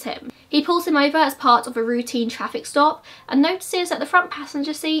follows him. He pulls him over as part of a routine traffic stop and notices that the front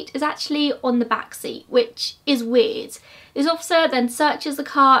passenger seat is actually on the back seat, which is weird. This officer then searches the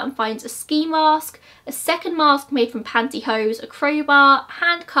car and finds a ski mask, a second mask made from pantyhose, a crowbar,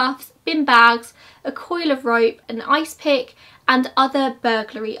 handcuffs, bin bags, a coil of rope, an ice pick, and other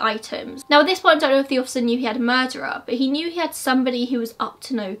burglary items. Now at this point I don't know if the officer knew he had a murderer, but he knew he had somebody who was up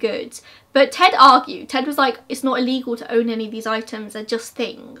to no good. But Ted argued. Ted was like, it's not illegal to own any of these items, they're just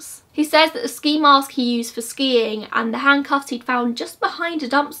things. He says that the ski mask he used for skiing and the handcuffs he'd found just behind a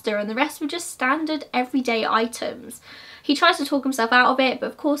dumpster and the rest were just standard everyday items. He tries to talk himself out of it, but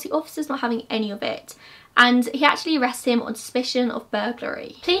of course the officer's not having any of it, and he actually arrests him on suspicion of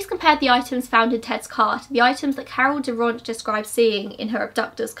burglary. Police compared the items found in Ted's car to the items that Carol Durant described seeing in her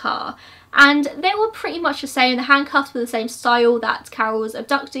abductor's car, and they were pretty much the same. The handcuffs were the same style that Carol's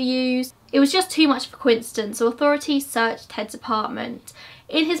abductor used. It was just too much of a coincidence, so authorities searched Ted's apartment.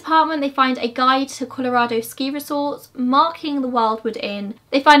 In his apartment, they find a guide to Colorado ski resorts marking the Wildwood Inn.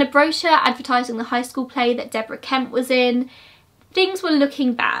 They find a brochure advertising the high school play that Deborah Kemp was in. Things were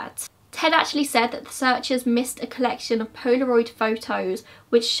looking bad. Ted actually said that the searchers missed a collection of Polaroid photos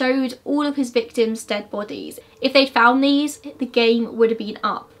which showed all of his victims' dead bodies. If they'd found these, the game would have been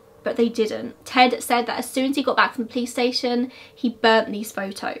up. But they didn't. Ted said that as soon as he got back from the police station, he burnt these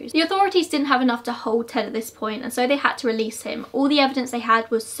photos. The authorities didn't have enough to hold Ted at this point, and so they had to release him. All the evidence they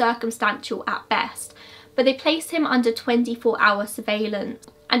had was circumstantial at best, but they placed him under 24-hour surveillance.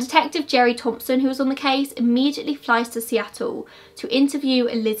 And Detective Jerry Thompson, who was on the case, immediately flies to Seattle to interview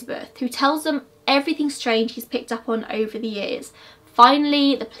Elizabeth, who tells them everything strange he's picked up on over the years.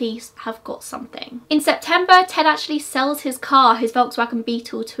 Finally, the police have got something. In September, Ted actually sells his car, his Volkswagen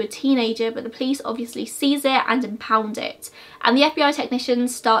Beetle, to a teenager, but the police obviously seize it and impound it. And the FBI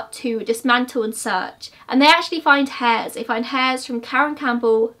technicians start to dismantle and search. And they actually find hairs. They find hairs from Karen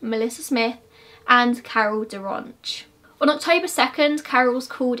Campbell, Melissa Smith, and Carol Durant. On October 2nd, Carol's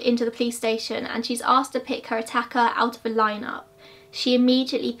called into the police station and she's asked to pick her attacker out of a lineup. She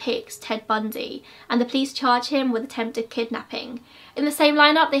immediately picks Ted Bundy, and the police charge him with attempted kidnapping. In the same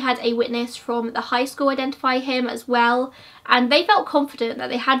lineup, they had a witness from the high school identify him as well, and they felt confident that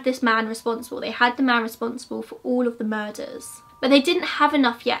they had this man responsible. They had the man responsible for all of the murders. But they didn't have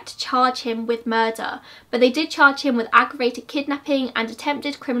enough yet to charge him with murder, but they did charge him with aggravated kidnapping and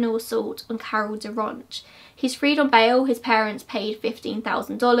attempted criminal assault on Carol Durant. He's freed on bail, his parents paid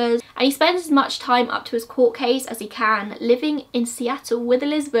 $15,000, and he spends as much time up to his court case as he can, living in Seattle with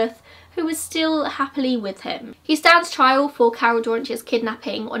Elizabeth, who is still happily with him. He stands trial for Carol Durant's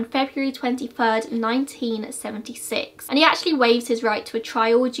kidnapping on February 23rd, 1976, and he actually waives his right to a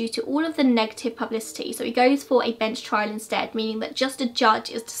trial due to all of the negative publicity, so he goes for a bench trial instead, meaning that just a judge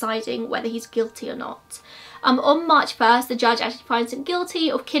is deciding whether he's guilty or not. On March 1st, the judge actually finds him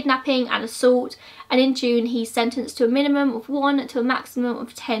guilty of kidnapping and assault, and in June he's sentenced to a minimum of 1 to a maximum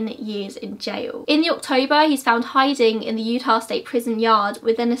of 10 years in jail. In October, he's found hiding in the Utah State Prison yard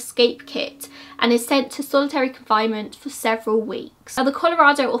with an escape kit and is sent to solitary confinement for several weeks. Now, the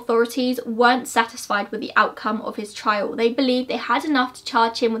Colorado authorities weren't satisfied with the outcome of his trial. They believed they had enough to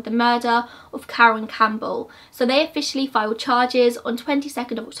charge him with the murder of Karen Campbell, so they officially filed charges on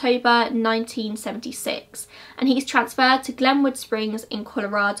 22nd of October 1976, and he's transferred to Glenwood Springs in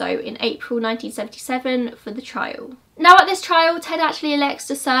Colorado in April 1977 for the trial. Now at this trial, Ted actually elects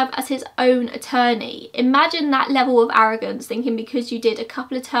to serve as his own attorney. Imagine that level of arrogance, thinking because you did a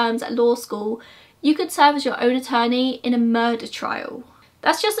couple of terms at law school, you could serve as your own attorney in a murder trial.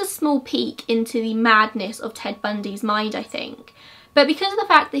 That's just a small peek into the madness of Ted Bundy's mind, I think. But because of the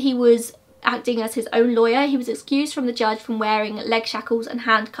fact that he was acting as his own lawyer, he was excused from the judge from wearing leg shackles and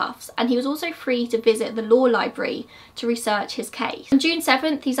handcuffs, and he was also free to visit the law library to research his case. On June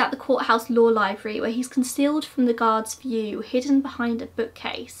 7th, he's at the courthouse law library where he's concealed from the guard's view, hidden behind a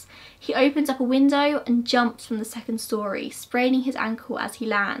bookcase. He opens up a window and jumps from the second story, spraining his ankle as he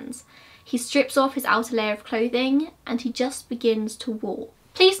lands. He strips off his outer layer of clothing and he just begins to walk.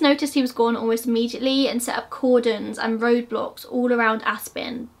 Police noticed he was gone almost immediately and set up cordons and roadblocks all around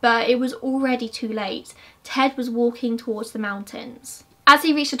Aspen, but it was already too late. Ted was walking towards the mountains. As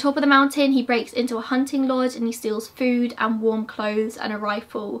he reached the top of the mountain, he breaks into a hunting lodge and he steals food and warm clothes and a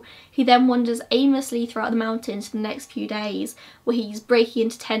rifle. He then wanders aimlessly throughout the mountains for the next few days, where he's breaking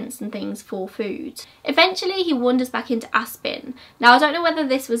into tents and things for food. Eventually, he wanders back into Aspen. Now, I don't know whether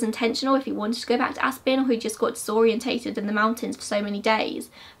this was intentional, if he wanted to go back to Aspen, or he just got disorientated in the mountains for so many days.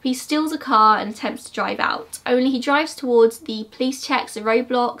 But he steals a car and attempts to drive out. Only he drives towards the police checks, the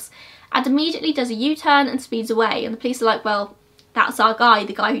roadblocks, and immediately does a U-turn and speeds away. And the police are like, well, that's our guy,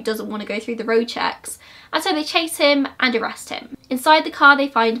 the guy who doesn't want to go through the road checks. And so they chase him and arrest him. Inside the car, they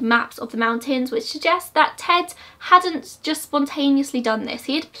find maps of the mountains, which suggest that Ted hadn't just spontaneously done this.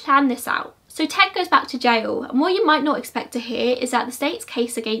 He had planned this out. So Ted goes back to jail, and what you might not expect to hear is that the state's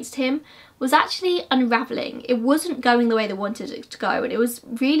case against him was actually unravelling. It wasn't going the way they wanted it to go, and it was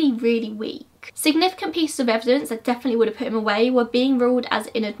really, really weak. Significant pieces of evidence that definitely would have put him away were being ruled as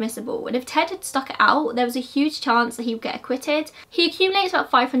inadmissible, and if Ted had stuck it out, there was a huge chance that he would get acquitted. He accumulates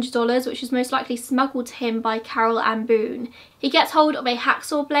about $500, which was most likely smuggled to him by Carol Ann Boone. He gets hold of a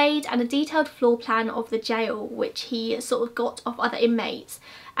hacksaw blade and a detailed floor plan of the jail, which he sort of got off other inmates,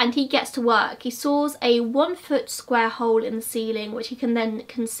 and he gets to work. He saws a 1 foot square hole in the ceiling, which he can then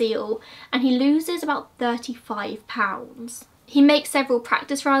conceal, and he loses about 35 pounds. He makes several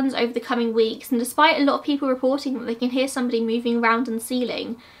practice runs over the coming weeks, and despite a lot of people reporting that they can hear somebody moving around on the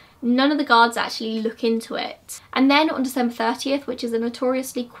ceiling, none of the guards actually look into it. And then on December 30th, which is a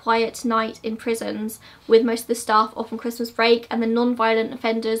notoriously quiet night in prisons, with most of the staff off on Christmas break and the non-violent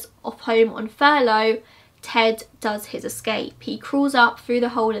offenders off home on furlough, Ted does his escape. He crawls up through the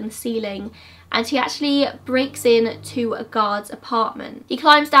hole in the ceiling, and he actually breaks in to a guard's apartment. He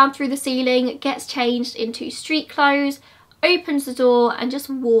climbs down through the ceiling, gets changed into street clothes, opens the door and just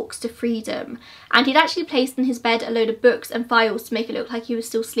walks to freedom. And he'd actually placed in his bed a load of books and files to make it look like he was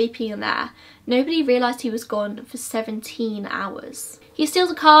still sleeping in there. Nobody realised he was gone for 17 hours. He steals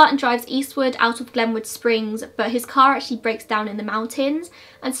a car and drives eastward out of Glenwood Springs, but his car actually breaks down in the mountains,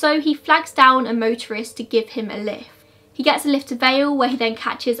 and so he flags down a motorist to give him a lift. He gets a lift to Vail, where he then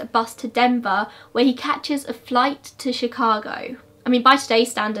catches a bus to Denver, where he catches a flight to Chicago. I mean, by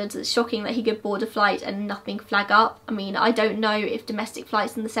today's standards, it's shocking that he could board a flight and nothing flag up. I mean, I don't know if domestic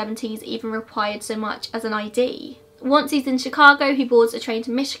flights in the 70s even required so much as an ID. Once he's in Chicago, he boards a train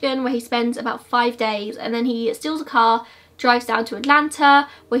to Michigan, where he spends about 5 days, and then he steals a car, drives down to Atlanta,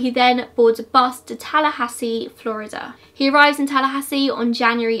 where he then boards a bus to Tallahassee, Florida. He arrives in Tallahassee on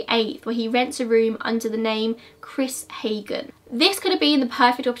January 8th, where he rents a room under the name Chris Hagen. This could have been the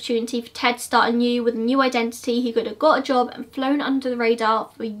perfect opportunity for Ted to start anew with a new identity. He could have got a job and flown under the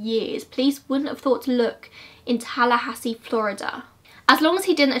radar for years. Police wouldn't have thought to look in Tallahassee, Florida. As long as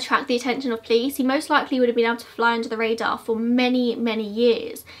he didn't attract the attention of police, he most likely would have been able to fly under the radar for many, many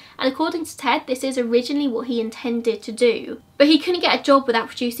years. And according to Ted, this is originally what he intended to do. But he couldn't get a job without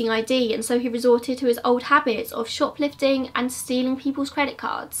producing ID, and so he resorted to his old habits of shoplifting and stealing people's credit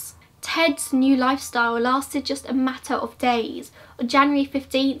cards. Ted's new lifestyle lasted just a matter of days. On January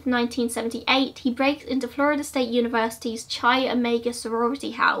 15th, 1978, he breaks into Florida State University's Chi Omega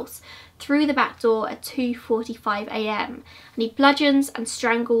sorority house through the back door at 2:45 AM, and he bludgeons and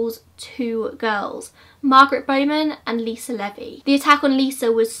strangles 2 girls, Margaret Bowman and Lisa Levy. The attack on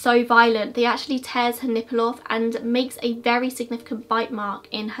Lisa was so violent that he actually tears her nipple off and makes a very significant bite mark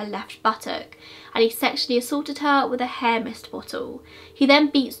in her left buttock, and he sexually assaulted her with a hair mist bottle. He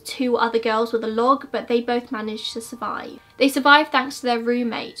then beats 2 other girls with a log, but they both managed to survive. They survived thanks to their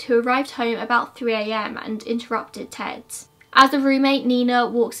roommate, who arrived home about 3 AM and interrupted Ted. As the roommate, Nina,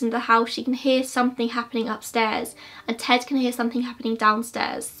 walks into the house, she can hear something happening upstairs, and Ted can hear something happening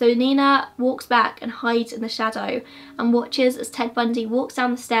downstairs. So Nina walks back and hides in the shadow and watches as Ted Bundy walks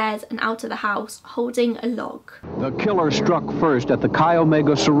down the stairs and out of the house, holding a log. The killer struck first at the Chi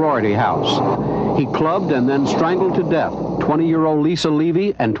Omega sorority house. He clubbed and then strangled to death 20-year-old Lisa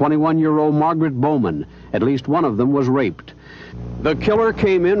Levy and 21-year-old Margaret Bowman. At least one of them was raped. The killer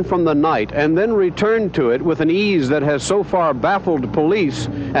came in from the night and then returned to it with an ease that has so far baffled police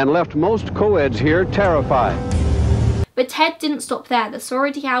and left most co-eds here terrified. But Ted didn't stop there. The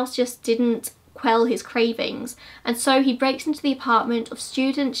sorority house just didn't quell his cravings, and so he breaks into the apartment of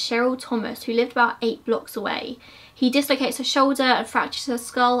student Cheryl Thomas, who lived about 8 blocks away. He dislocates her shoulder and fractures her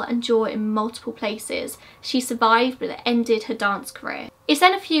skull and jaw in multiple places. She survived, but it ended her dance career. It's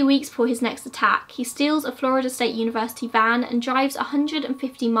then a few weeks before his next attack. He steals a Florida State University van and drives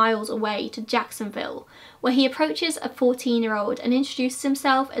 150 miles away to Jacksonville, where he approaches a 14-year-old and introduces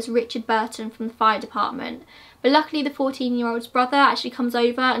himself as Richard Burton from the fire department. But luckily the 14-year-old's brother actually comes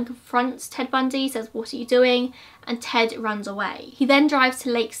over and confronts Ted Bundy, says, "What are you doing?" and Ted runs away. He then drives to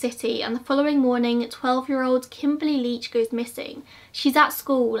Lake City, and the following morning 12-year-old Kimberly Leach goes missing. She's at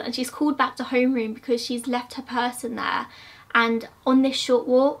school and she's called back to homeroom because she's left her purse in there, and on this short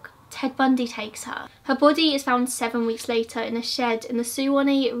walk Ted Bundy takes her. Her body is found 7 weeks later in a shed in the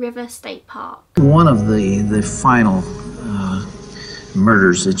Suwannee River State Park. One of the final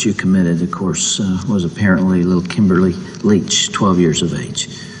murders that you committed, of course, was apparently little Kimberly Leach, 12 years of age.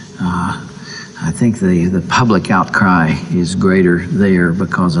 I think the public outcry is greater there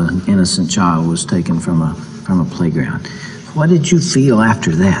because an innocent child was taken from a playground. What did you feel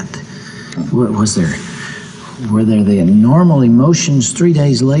after that? Were there the normal emotions 3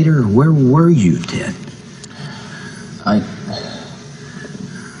 days later? Where were you, Ted?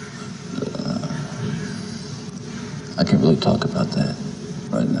 I can't really talk about that.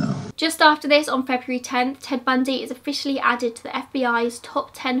 right now. Just after this, on February 10th, Ted Bundy is officially added to the FBI's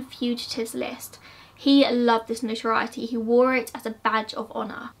top 10 fugitives list. He loved this notoriety. He wore it as a badge of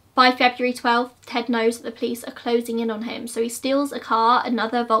honour. By February 12th, Ted knows that the police are closing in on him, so he steals a car,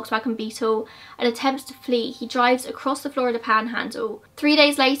 another Volkswagen Beetle, and attempts to flee. He drives across the Florida Panhandle. 3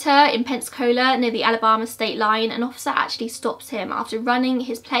 days later, in Pensacola, near the Alabama state line, an officer actually stops him after running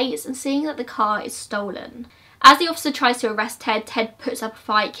his plates and seeing that the car is stolen. As the officer tries to arrest Ted, Ted puts up a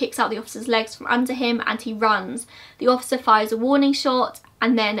fight, kicks out the officer's legs from under him, and he runs. The officer fires a warning shot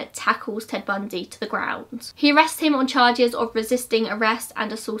and then tackles Ted Bundy to the ground. He arrests him on charges of resisting arrest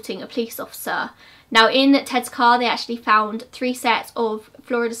and assaulting a police officer. Now, in Ted's car, they actually found 3 sets of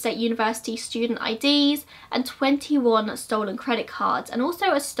Florida State University student IDs and 21 stolen credit cards, and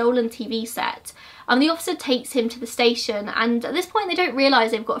also a stolen TV set. The officer takes him to the station, and at this point they don't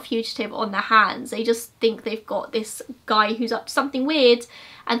realise they've got a fugitive on their hands. They just think they've got this guy who's up to something weird,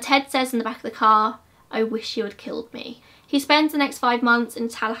 and Ted says in the back of the car, "I wish you had killed me." He spends the next 5 months in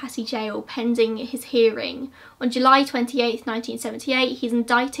Tallahassee jail pending his hearing. On July 28th, 1978, he's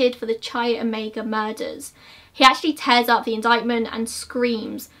indicted for the Chi Omega murders. He actually tears up the indictment and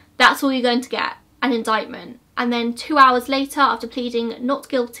screams, "That's all you're going to get, an indictment." And then 2 hours later, after pleading not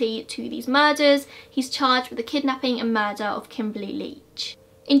guilty to these murders, he's charged with the kidnapping and murder of Kimberly Leach.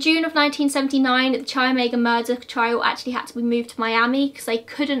 In June of 1979, the Chi Omega murder trial actually had to be moved to Miami because they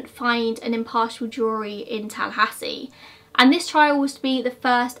couldn't find an impartial jury in Tallahassee. And this trial was to be the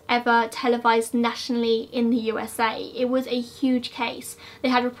first ever televised nationally in the USA. It was a huge case. They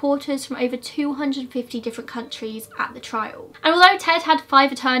had reporters from over 250 different countries at the trial. And although Ted had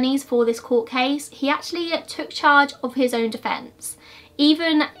 5 attorneys for this court case, he actually took charge of his own defence.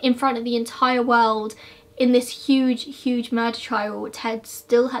 Even in front of the entire world, in this huge murder trial, Ted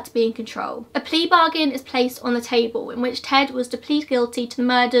still had to be in control. A plea bargain is placed on the table in which Ted was to plead guilty to the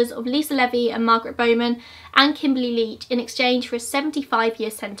murders of Lisa Levy and Margaret Bowman and Kimberly Leach in exchange for a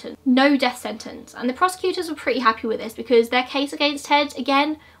 75-year sentence. No death sentence. And the prosecutors were pretty happy with this because their case against Ted,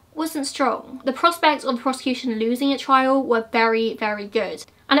 again, wasn't strong. The prospects of the prosecution losing a trial were very good.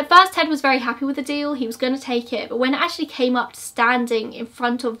 And at first Ted was very happy with the deal, he was going to take it, but when it actually came up to standing in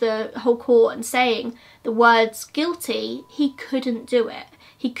front of the whole court and saying the words guilty, he couldn't do it.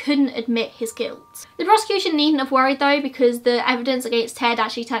 He couldn't admit his guilt. The prosecution needn't have worried though, because the evidence against Ted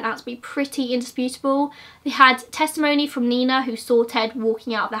actually turned out to be pretty indisputable. They had testimony from Nina, who saw Ted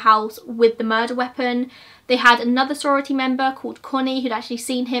walking out of the house with the murder weapon. They had another sorority member called Connie who'd actually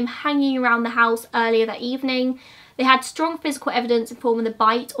seen him hanging around the house earlier that evening. They had strong physical evidence informing the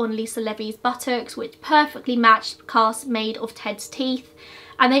bite on Lisa Levy's buttocks, which perfectly matched casts made of Ted's teeth.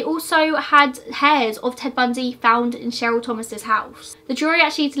 And they also had hairs of Ted Bundy found in Cheryl Thomas's house. The jury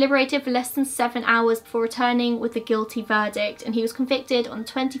actually deliberated for less than 7 hours before returning with a guilty verdict, and he was convicted on the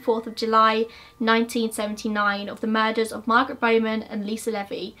 24th of July 1979 of the murders of Margaret Bowman and Lisa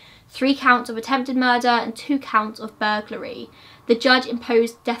Levy, 3 counts of attempted murder and 2 counts of burglary. The judge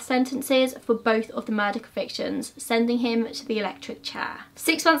imposed death sentences for both of the murder convictions, sending him to the electric chair.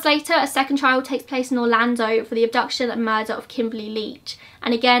 6 months later, a second trial takes place in Orlando for the abduction and murder of Kimberly Leach.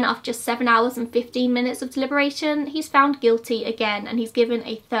 And again, after just 7 hours and 15 minutes of deliberation, he's found guilty again and he's given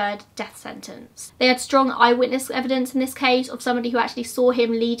a 3rd death sentence. They had strong eyewitness evidence in this case of somebody who actually saw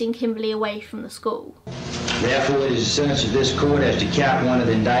him leading Kimberly away from the school. Therefore, it is the sentence of this court as to count 1 of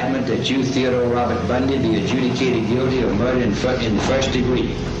the indictment that you, Theodore Robert Bundy, be adjudicated guilty of murder in the first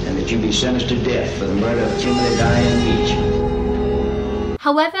degree, and that you be sentenced to death for the murder of Kimberly Diane Leach.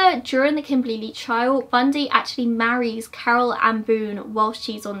 However, during the Kimberly Leach trial, Bundy actually marries Carol Ann Boone while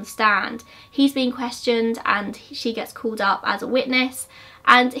she's on the stand. He's being questioned and she gets called up as a witness,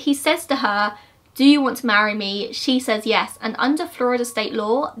 and he says to her, "Do you want to marry me?" She says yes, and under Florida state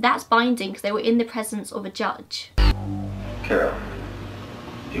law, that's binding because they were in the presence of a judge. Carol,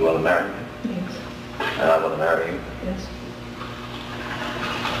 do you want to marry me? Yes. And I want to marry you? Yes.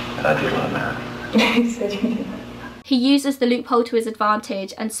 And I do want to marry you. He said you did. He uses the loophole to his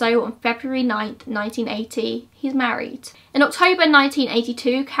advantage, and so on February 9th, 1980, he's married. In October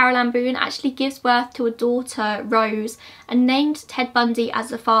 1982, Carol Ann Boone actually gives birth to a daughter, Rose, and named Ted Bundy as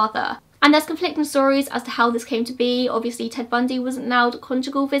the father. And there's conflicting stories as to how this came to be. Obviously, Ted Bundy wasn't allowed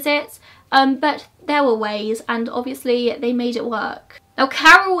conjugal visits, but there were ways, and obviously they made it work. Now,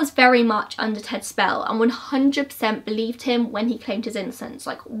 Carol was very much under Ted's spell and 100% believed him when he claimed his innocence.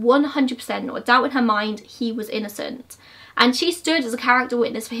 Like 100%, not a doubt in her mind, he was innocent. And she stood as a character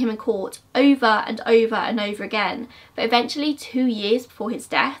witness for him in court over and over and over again. But eventually, 2 years before his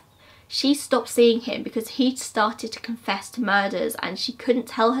death, she stopped seeing him because he'd started to confess to murders and she couldn't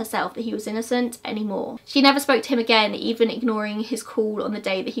tell herself that he was innocent anymore. She never spoke to him again, even ignoring his call on the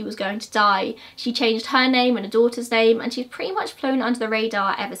day that he was going to die. She changed her name and her daughter's name, and she's pretty much flown under the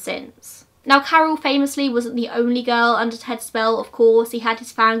radar ever since. Now, Carol famously wasn't the only girl under Ted's spell, of course. He had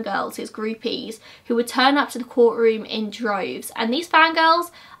his fangirls, his groupies, who would turn up to the courtroom in droves. And these fangirls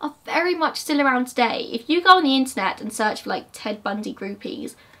are very much still around today. If you go on the internet and search for like Ted Bundy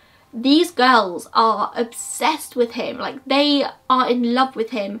groupies, these girls are obsessed with him. Like, they are in love with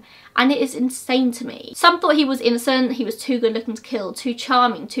him, and it is insane to me. Some thought he was innocent, he was too good looking to kill, too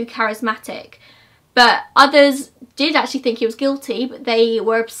charming, too charismatic. But others did actually think he was guilty, but they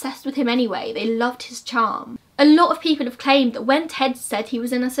were obsessed with him anyway. They loved his charm. A lot of people have claimed that when Ted said he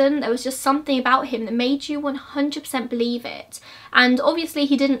was innocent, there was just something about him that made you 100% believe it. And obviously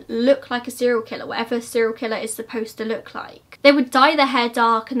he didn't look like a serial killer, whatever a serial killer is supposed to look like. They would dye their hair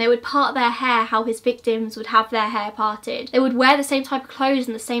dark and they would part their hair how his victims would have their hair parted. They would wear the same type of clothes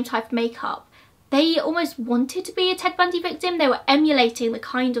and the same type of makeup. They almost wanted to be a Ted Bundy victim. They were emulating the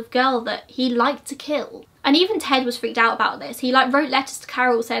kind of girl that he liked to kill. And even Ted was freaked out about this. He wrote letters to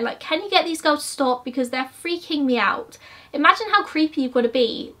Carol saying can you get these girls to stop because they're freaking me out. Imagine how creepy you've got to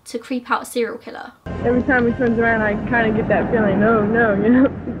be to creep out a serial killer. Every time he turns around, I kind of get that feeling, no, you know,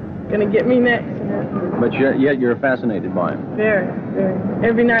 gonna get me next, you know. But yet you're fascinated by him. Very, very.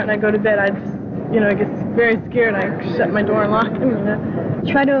 Every night when I go to bed, I just, you know, I get very scared. I shut my door and lock him, you know.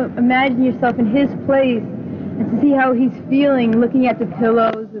 Try to imagine yourself in his place and to see how he's feeling, looking at the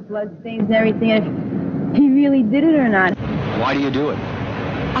pillows, the bloodstains and everything, and if he really did it or not. Why do you do it?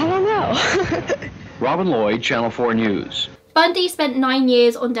 I don't know. Robin Lloyd, Channel 4 News. Bundy spent 9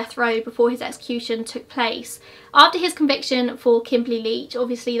 years on death row before his execution took place. After his conviction for Kimberly Leach,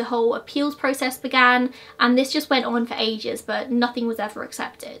 obviously the whole appeals process began, and this just went on for ages, but nothing was ever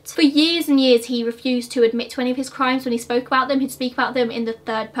accepted. For years and years he refused to admit to any of his crimes. When he spoke about them, he'd speak about them in the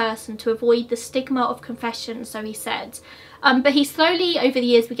third person to avoid the stigma of confession, so he said. But he slowly, over the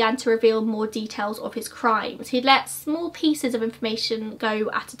years, began to reveal more details of his crimes. He'd let small pieces of information go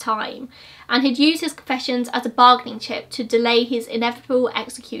at a time, and he'd use his confessions as a bargaining chip to delay his inevitable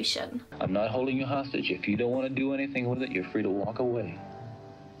execution. I'm not holding you hostage. If you don't want to do anything with it, you're free to walk away.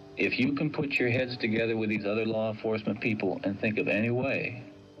 If you can put your heads together with these other law enforcement people and think of any way,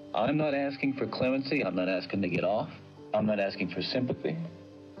 I'm not asking for clemency. I'm not asking to get off. I'm not asking for sympathy.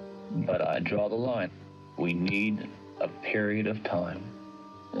 But I draw the line. We need a period of time,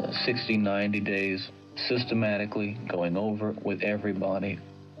 60, 90 days, systematically going over it with everybody,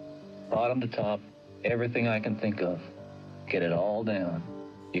 bottom to top, everything I can think of, get it all down.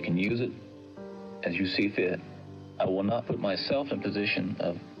 You can use it as you see fit. I will not put myself in a position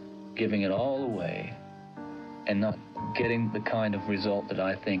of giving it all away and not getting the kind of result that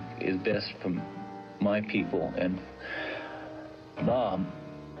I think is best for my people. And Bob,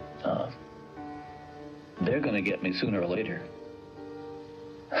 they're going to get me sooner or later.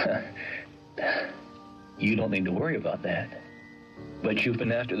 You don't need to worry about that. But you've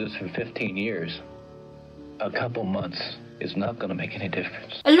been after this for 15 years. A couple months is not going to make any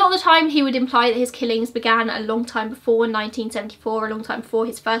difference. A lot of the time he would imply that his killings began a long time before 1974, a long time before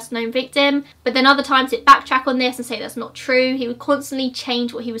his first known victim, but then other times he'd backtrack on this and say that's not true. He would constantly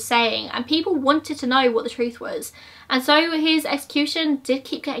change what he was saying, and people wanted to know what the truth was. And so his execution did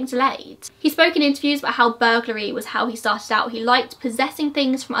keep getting delayed. He spoke in interviews about how burglary was how he started out. He liked possessing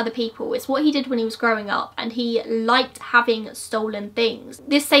things from other people. It's what he did when he was growing up, and he liked having stolen things.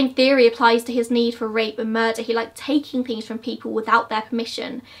 This same theory applies to his need for rape and murder. He liked taking things from people without their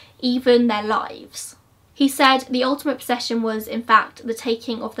permission, even their lives. He said the ultimate possession was, in fact, the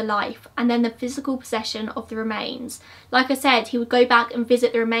taking of the life and then the physical possession of the remains. Like I said, he would go back and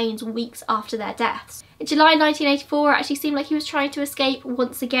visit the remains weeks after their deaths. In July 1984, it actually seemed like he was trying to escape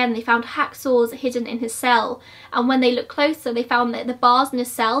once again. They found hacksaws hidden in his cell, and when they looked closer, they found that the bars in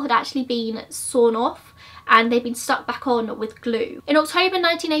his cell had actually been sawn off and they'd been stuck back on with glue. In October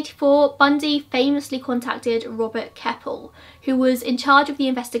 1984, Bundy famously contacted Robert Keppel, who was in charge of the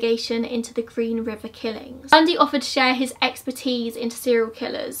investigation into the Green River killings. Bundy offered to share his expertise into serial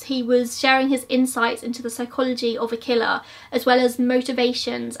killers. He was sharing his insights into the psychology of a killer, as well as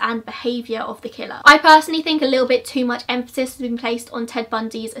motivations and behaviour of the killer. I personally think a little bit too much emphasis has been placed on Ted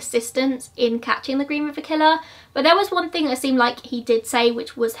Bundy's assistance in catching the Green River killer, but there was one thing that seemed like he did say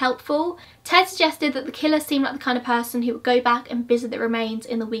which was helpful. Ted suggested that the killer seemed like the kind of person who would go back and visit the remains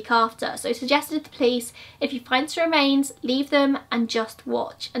in the week after, so he suggested to the police, if you find some remains, leave them and just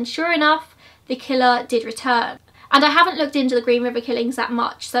watch. And sure enough, the killer did return. And I haven't looked into the Green River killings that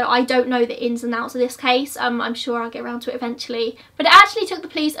much, so I don't know the ins and outs of this case. I'm sure I'll get around to it eventually. But it actually took the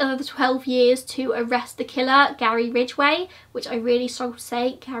police another 12 years to arrest the killer, Gary Ridgway, which I really struggle to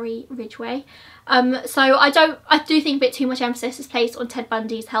say, Gary Ridgway. So I do think a bit too much emphasis is placed on Ted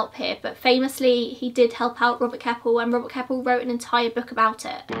Bundy's help here, but famously he did help out Robert Keppel, and Robert Keppel wrote an entire book about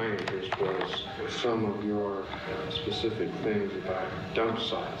it. My interest was some of your specific things about dump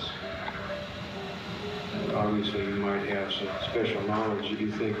sites. Obviously you might have some special knowledge that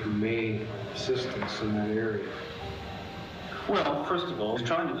you think may assist us in that area. Well, first of all, he's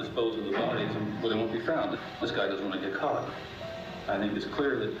trying to dispose of the bodies where they won't be found. This guy doesn't want to get caught. I think it's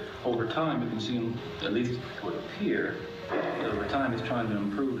clear that over time you can see him, at least it would appear, that over time he's trying to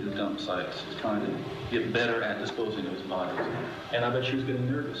improve his dump sites. He's trying to get better at disposing of his bodies. And I bet she was getting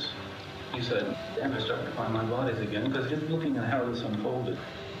nervous. He said, damn, I'm starting to find my bodies again, because just looking at how this unfolded,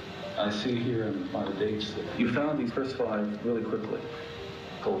 I see here by the dates that you found these first 5 really quickly.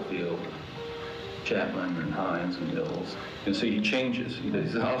 Coalfield, Chapman, and Hines, and Mills. You can see he changes.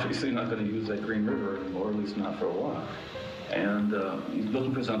 He's obviously not going to use that Green River anymore, at least not for a while. And he's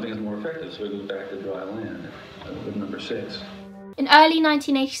looking for something that's more effective, so he goes back to dry land with number 6. In early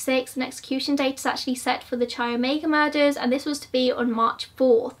 1986, an execution date is actually set for the Chi Omega murders, and this was to be on March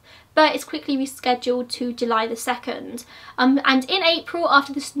 4th. But it's quickly rescheduled to July the 2nd. And in April,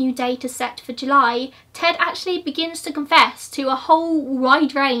 after this new date is set for July, Ted actually begins to confess to a whole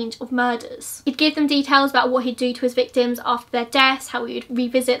wide range of murders. He'd give them details about what he'd do to his victims after their deaths, how he would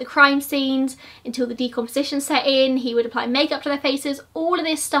revisit the crime scenes until the decomposition set in, he would apply makeup to their faces, all of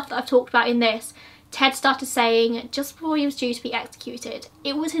this stuff that I've talked about in this. Ted started saying just before he was due to be executed.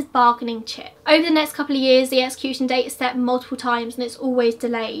 It was his bargaining chip. Over the next couple of years, the execution date is set multiple times and it's always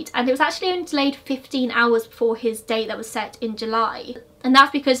delayed. And it was actually only delayed 15 hours before his date that was set in July. And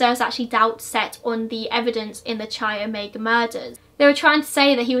that's because there was actually doubt set on the evidence in the Chi Omega murders. They were trying to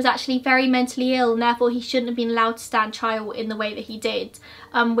say that he was actually very mentally ill and therefore he shouldn't have been allowed to stand trial in the way that he did.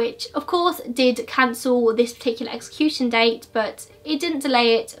 Which of course did cancel this particular execution date, but it didn't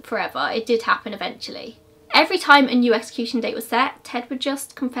delay it forever. It did happen eventually. Every time a new execution date was set, Ted would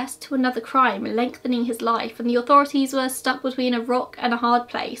just confess to another crime, lengthening his life, and the authorities were stuck between a rock and a hard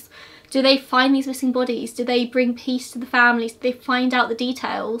place. Do they find these missing bodies? Do they bring peace to the families? Do they find out the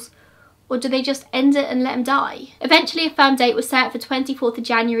details? Or do they just end it and let him die? Eventually a firm date was set for 24th of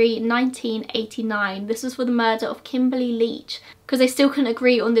January 1989. This was for the murder of Kimberly Leach, because they still couldn't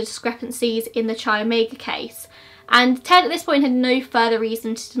agree on the discrepancies in the Chi Omega case. And Ted at this point had no further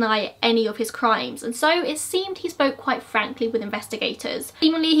reason to deny any of his crimes, and so it seemed he spoke quite frankly with investigators.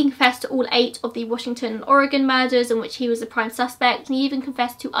 Seemingly he confessed to all 8 of the Washington and Oregon murders in which he was the prime suspect, and he even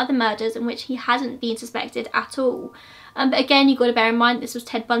confessed to other murders in which he hadn't been suspected at all. But again, you've got to bear in mind this was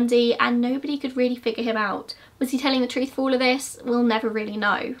Ted Bundy and nobody could really figure him out. Was he telling the truth for all of this? We'll never really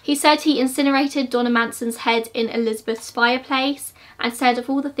know. He said he incinerated Donna Manson's head in Elizabeth's fireplace and said, of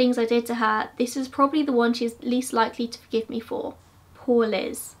all the things I did to her, this is probably the one she's least likely to forgive me for. Poor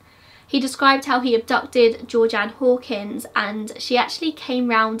Liz. He described how he abducted Georgianne Hawkins and she actually came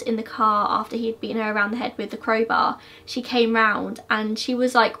round in the car after he'd beaten her around the head with the crowbar. She came round and she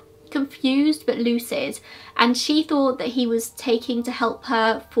was like confused but lucid, and she thought that he was taking to help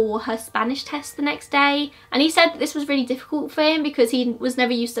her for her Spanish test the next day. And he said that this was really difficult for him because he was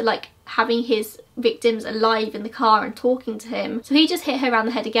never used to like having his victims alive in the car and talking to him, so he just hit her around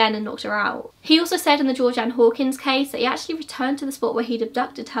the head again and knocked her out. He also said in the Georgianne Hawkins case that he actually returned to the spot where he'd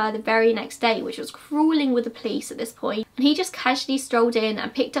abducted her the very next day, which was crawling with the police at this point, and he just casually strolled in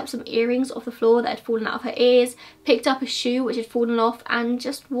and picked up some earrings off the floor that had fallen out of her ears, picked up a shoe which had fallen off, and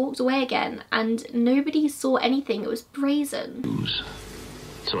just walked away again, and nobody saw anything. It was brazen.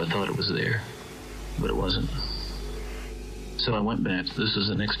 So I thought it was there, but it wasn't. So I went back, this was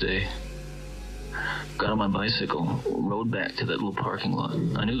the next day, got on my bicycle, rode back to that little parking lot.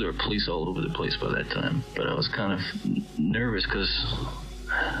 I knew there were police all over the place by that time, but I was kind of nervous because,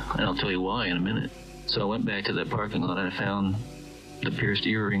 and I'll tell you why in a minute. So I went back to that parking lot and I found the pierced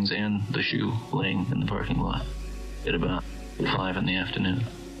earrings and the shoe laying in the parking lot at about 5 in the afternoon.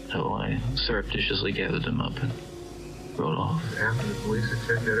 So I surreptitiously gathered them up and rode off. After the police had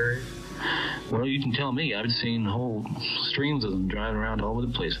checked that area? Well, you can tell me. I've seen whole streams of them driving around all over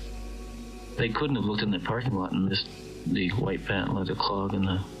the place. They couldn't have looked in the parking lot and missed the white patent leather clog and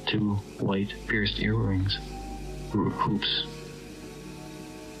the 2 white pierced earrings, hoops.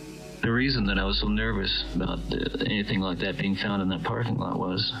 The reason that I was so nervous about anything like that being found in that parking lot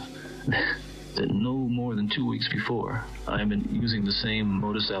was that no more than 2 weeks before, I've been using the same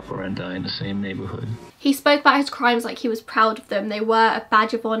modus operandi in the same neighborhood. He spoke about his crimes like he was proud of them. They were a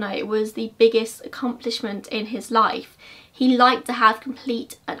badge of honour. It was the biggest accomplishment in his life. He liked to have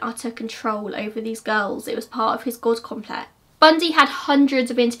complete and utter control over these girls. It was part of his God complex. Bundy had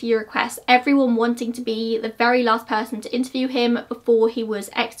hundreds of interview requests, everyone wanting to be the very last person to interview him before he was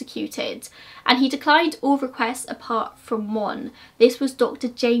executed. And he declined all requests apart from one. This was Dr.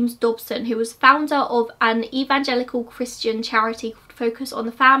 James Dobson, who was founder of an evangelical Christian charity called Focus on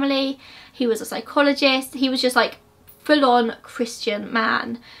the Family. He was a psychologist. He was just like full-on Christian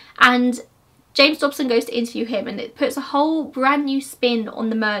man. And James Dobson goes to interview him, and it puts a whole brand new spin on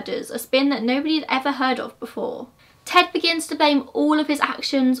the murders, a spin that nobody had ever heard of before. Ted begins to blame all of his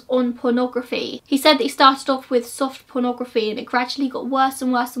actions on pornography. He said that he started off with soft pornography and it gradually got worse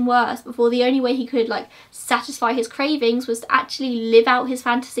and worse and worse before the only way he could satisfy his cravings was to actually live out his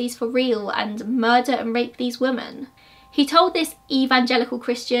fantasies for real and murder and rape these women. He told this evangelical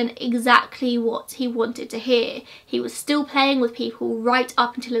Christian exactly what he wanted to hear. He was still playing with people right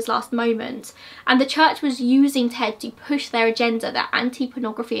up until his last moment, and the church was using Ted to push their agenda, their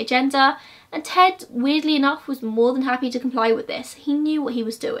anti-pornography agenda, and Ted, weirdly enough, was more than happy to comply with this. He knew what he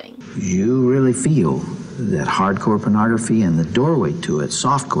was doing. You really feel that hardcore pornography and the doorway to it,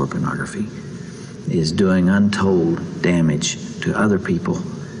 softcore pornography, is doing untold damage to other people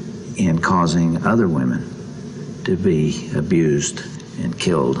and causing other women to be abused and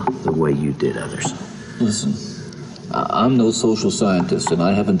killed the way you did others. Listen, I'm no social scientist, and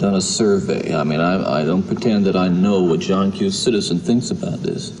I haven't done a survey. I mean, I don't pretend that I know what John Q. Citizen thinks about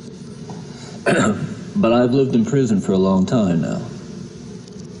this. But I've lived in prison for a long time now.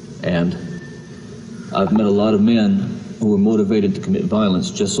 And I've met a lot of men who were motivated to commit violence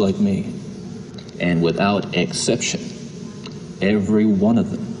just like me. And without exception, every one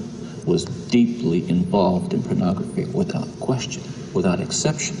of them was deeply involved in pornography, without question, without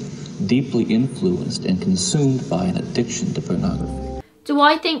exception, deeply influenced and consumed by an addiction to pornography. Do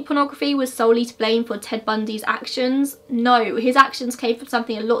I think pornography was solely to blame for Ted Bundy's actions? No, his actions came from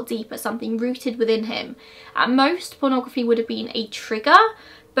something a lot deeper, something rooted within him. At most, pornography would have been a trigger,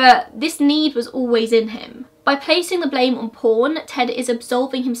 but this need was always in him. By placing the blame on porn, Ted is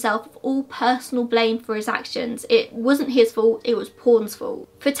absolving himself of all personal blame for his actions. It wasn't his fault, it was porn's fault.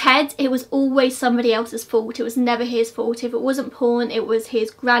 For Ted, it was always somebody else's fault, it was never his fault. If it wasn't porn, it was his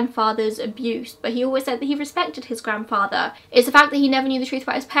grandfather's abuse. But he always said that he respected his grandfather. It's the fact that he never knew the truth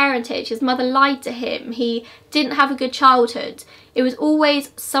about his parentage. His mother lied to him. He didn't have a good childhood. It was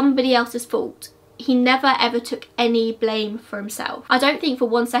always somebody else's fault. He never ever took any blame for himself. I don't think for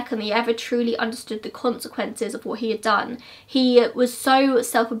one second he ever truly understood the consequences of what he had done. He was so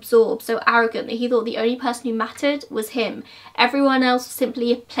self-absorbed, so arrogant that he thought the only person who mattered was him. Everyone else was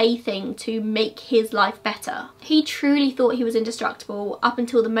simply a plaything to make his life better. He truly thought he was indestructible up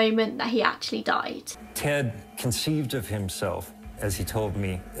until the moment that he actually died. Ted conceived of himself, as he told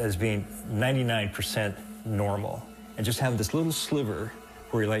me, as being 99% normal and just having this little sliver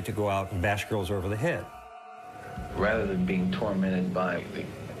where he liked to go out and bash girls over the head. Rather than being tormented by the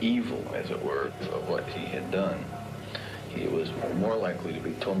evil, as it were, of what he had done, he was more likely to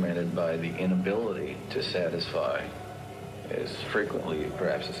be tormented by the inability to satisfy, as frequently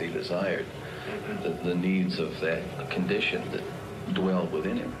perhaps as he desired, the needs of that condition that dwelled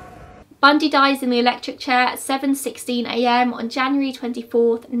within him. Bundy dies in the electric chair at 7:16 AM on January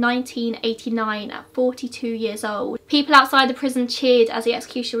 24th, 1989 at 42 years old. People outside the prison cheered as the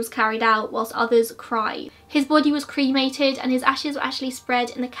execution was carried out, whilst others cried. His body was cremated and his ashes were actually spread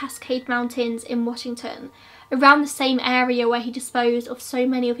in the Cascade Mountains in Washington, around the same area where he disposed of so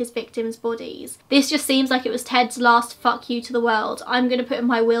many of his victims' bodies. This just seems like it was Ted's last fuck you to the world. I'm going to put in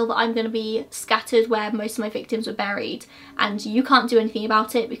my will that I'm going to be scattered where most of my victims were buried, and you can't do anything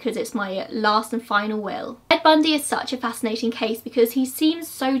about it because it's my last and final will. Ted Bundy is such a fascinating case because he seems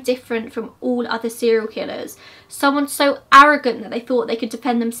so different from all other serial killers. Someone so arrogant that they thought they could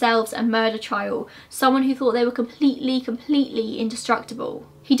defend themselves at a murder trial. Someone who thought they were completely indestructible.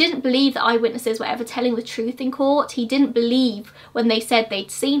 He didn't believe that eyewitnesses were ever telling the truth in court. He didn't believe when they said they'd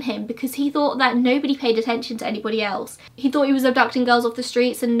seen him because he thought that nobody paid attention to anybody else. He thought he was abducting girls off the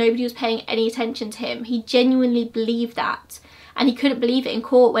streets and nobody was paying any attention to him. He genuinely believed that. And he couldn't believe it in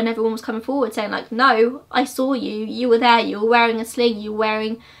court when everyone was coming forward saying like, no, I saw you, you were there, you were wearing a sling, you were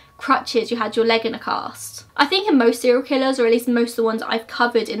wearing crutches, you had your leg in a cast. I think in most serial killers, or at least most of the ones I've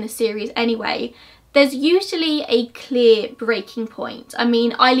covered in this series anyway, there's usually a clear breaking point. I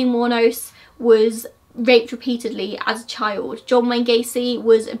mean, Eileen Wuornos was raped repeatedly as a child. John Wayne Gacy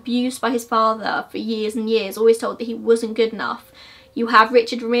was abused by his father for years and years, always told that he wasn't good enough. You have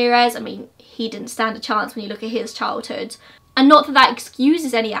Richard Ramirez. I mean, he didn't stand a chance when you look at his childhood. And not that that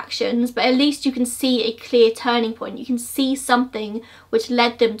excuses any actions, but at least you can see a clear turning point. You can see something which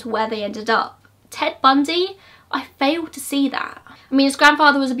led them to where they ended up. Ted Bundy, I failed to see that. I mean, his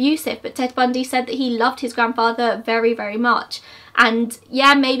grandfather was abusive, but Ted Bundy said that he loved his grandfather very, very much. And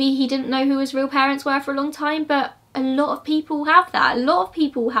yeah, maybe he didn't know who his real parents were for a long time, but a lot of people have that. A lot of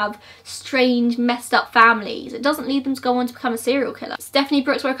people have strange, messed up families. It doesn't lead them to go on to become a serial killer. Stephanie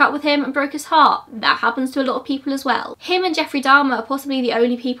Brooks broke up with him and broke his heart. That happens to a lot of people as well. Him and Jeffrey Dahmer are possibly the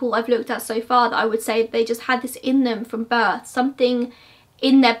only people I've looked at so far that I would say they just had this in them from birth. Something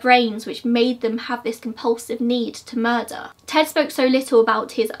in their brains which made them have this compulsive need to murder. Ted spoke so little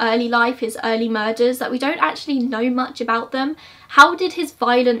about his early life, his early murders, that we don't actually know much about them. How did his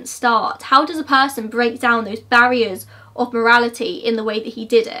violence start? How does a person break down those barriers of morality in the way that he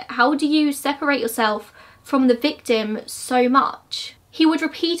did it? How do you separate yourself from the victim so much? He would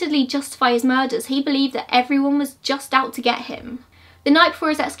repeatedly justify his murders. He believed that everyone was just out to get him. The night before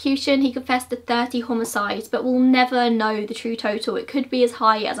his execution, he confessed to 30 homicides, but we'll never know the true total. It could be as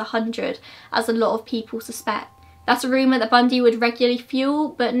high as 100, as a lot of people suspect. That's a rumour that Bundy would regularly fuel,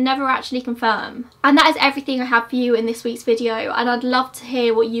 but never actually confirm. And that is everything I have for you in this week's video, and I'd love to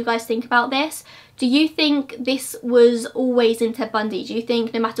hear what you guys think about this. Do you think this was always in Ted Bundy? Do you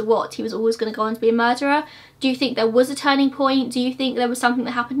think no matter what, he was always going to go on to be a murderer? Do you think there was a turning point? Do you think there was something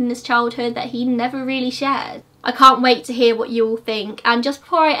that happened in his childhood that he never really shared? I can't wait to hear what you all think. And just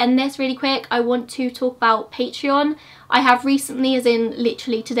before I end this really quick, I want to talk about Patreon. I have recently, as in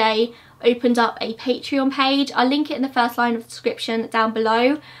literally today, opened up a Patreon page. I'll link it in the first line of the description down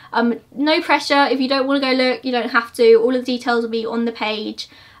below. No pressure. If you don't want to go look, you don't have to. All of the details will be on the page.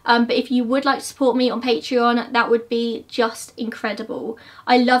 But if you would like to support me on Patreon, that would be just incredible.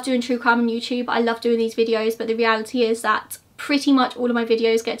 I love doing true crime on YouTube. I love doing these videos, but the reality is that pretty much all of my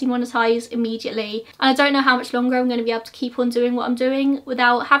videos get demonetized immediately, and I don't know how much longer I'm going to be able to keep on doing what I'm doing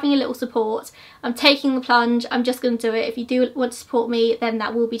without having a little support. I'm taking the plunge. I'm just going to do it. If you do want to support me, then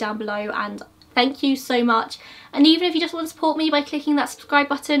that will be down below, and thank you so much. And even if you just want to support me by clicking that subscribe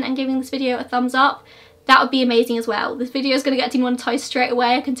button and giving this video a thumbs up, that would be amazing as well. This video is going to get demonetized straight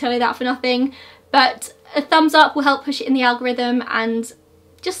away, I can tell you that for nothing, but a thumbs up will help push it in the algorithm, and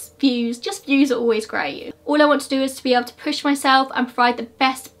just views are always great. All I want to do is to be able to push myself and provide the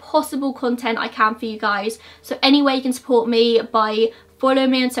best possible content I can for you guys. So any way you can support me by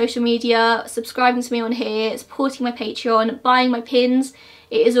following me on social media, subscribing to me on here, supporting my Patreon, buying my pins,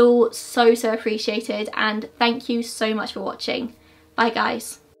 it is all so appreciated, and thank you so much for watching. Bye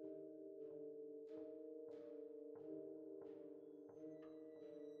guys.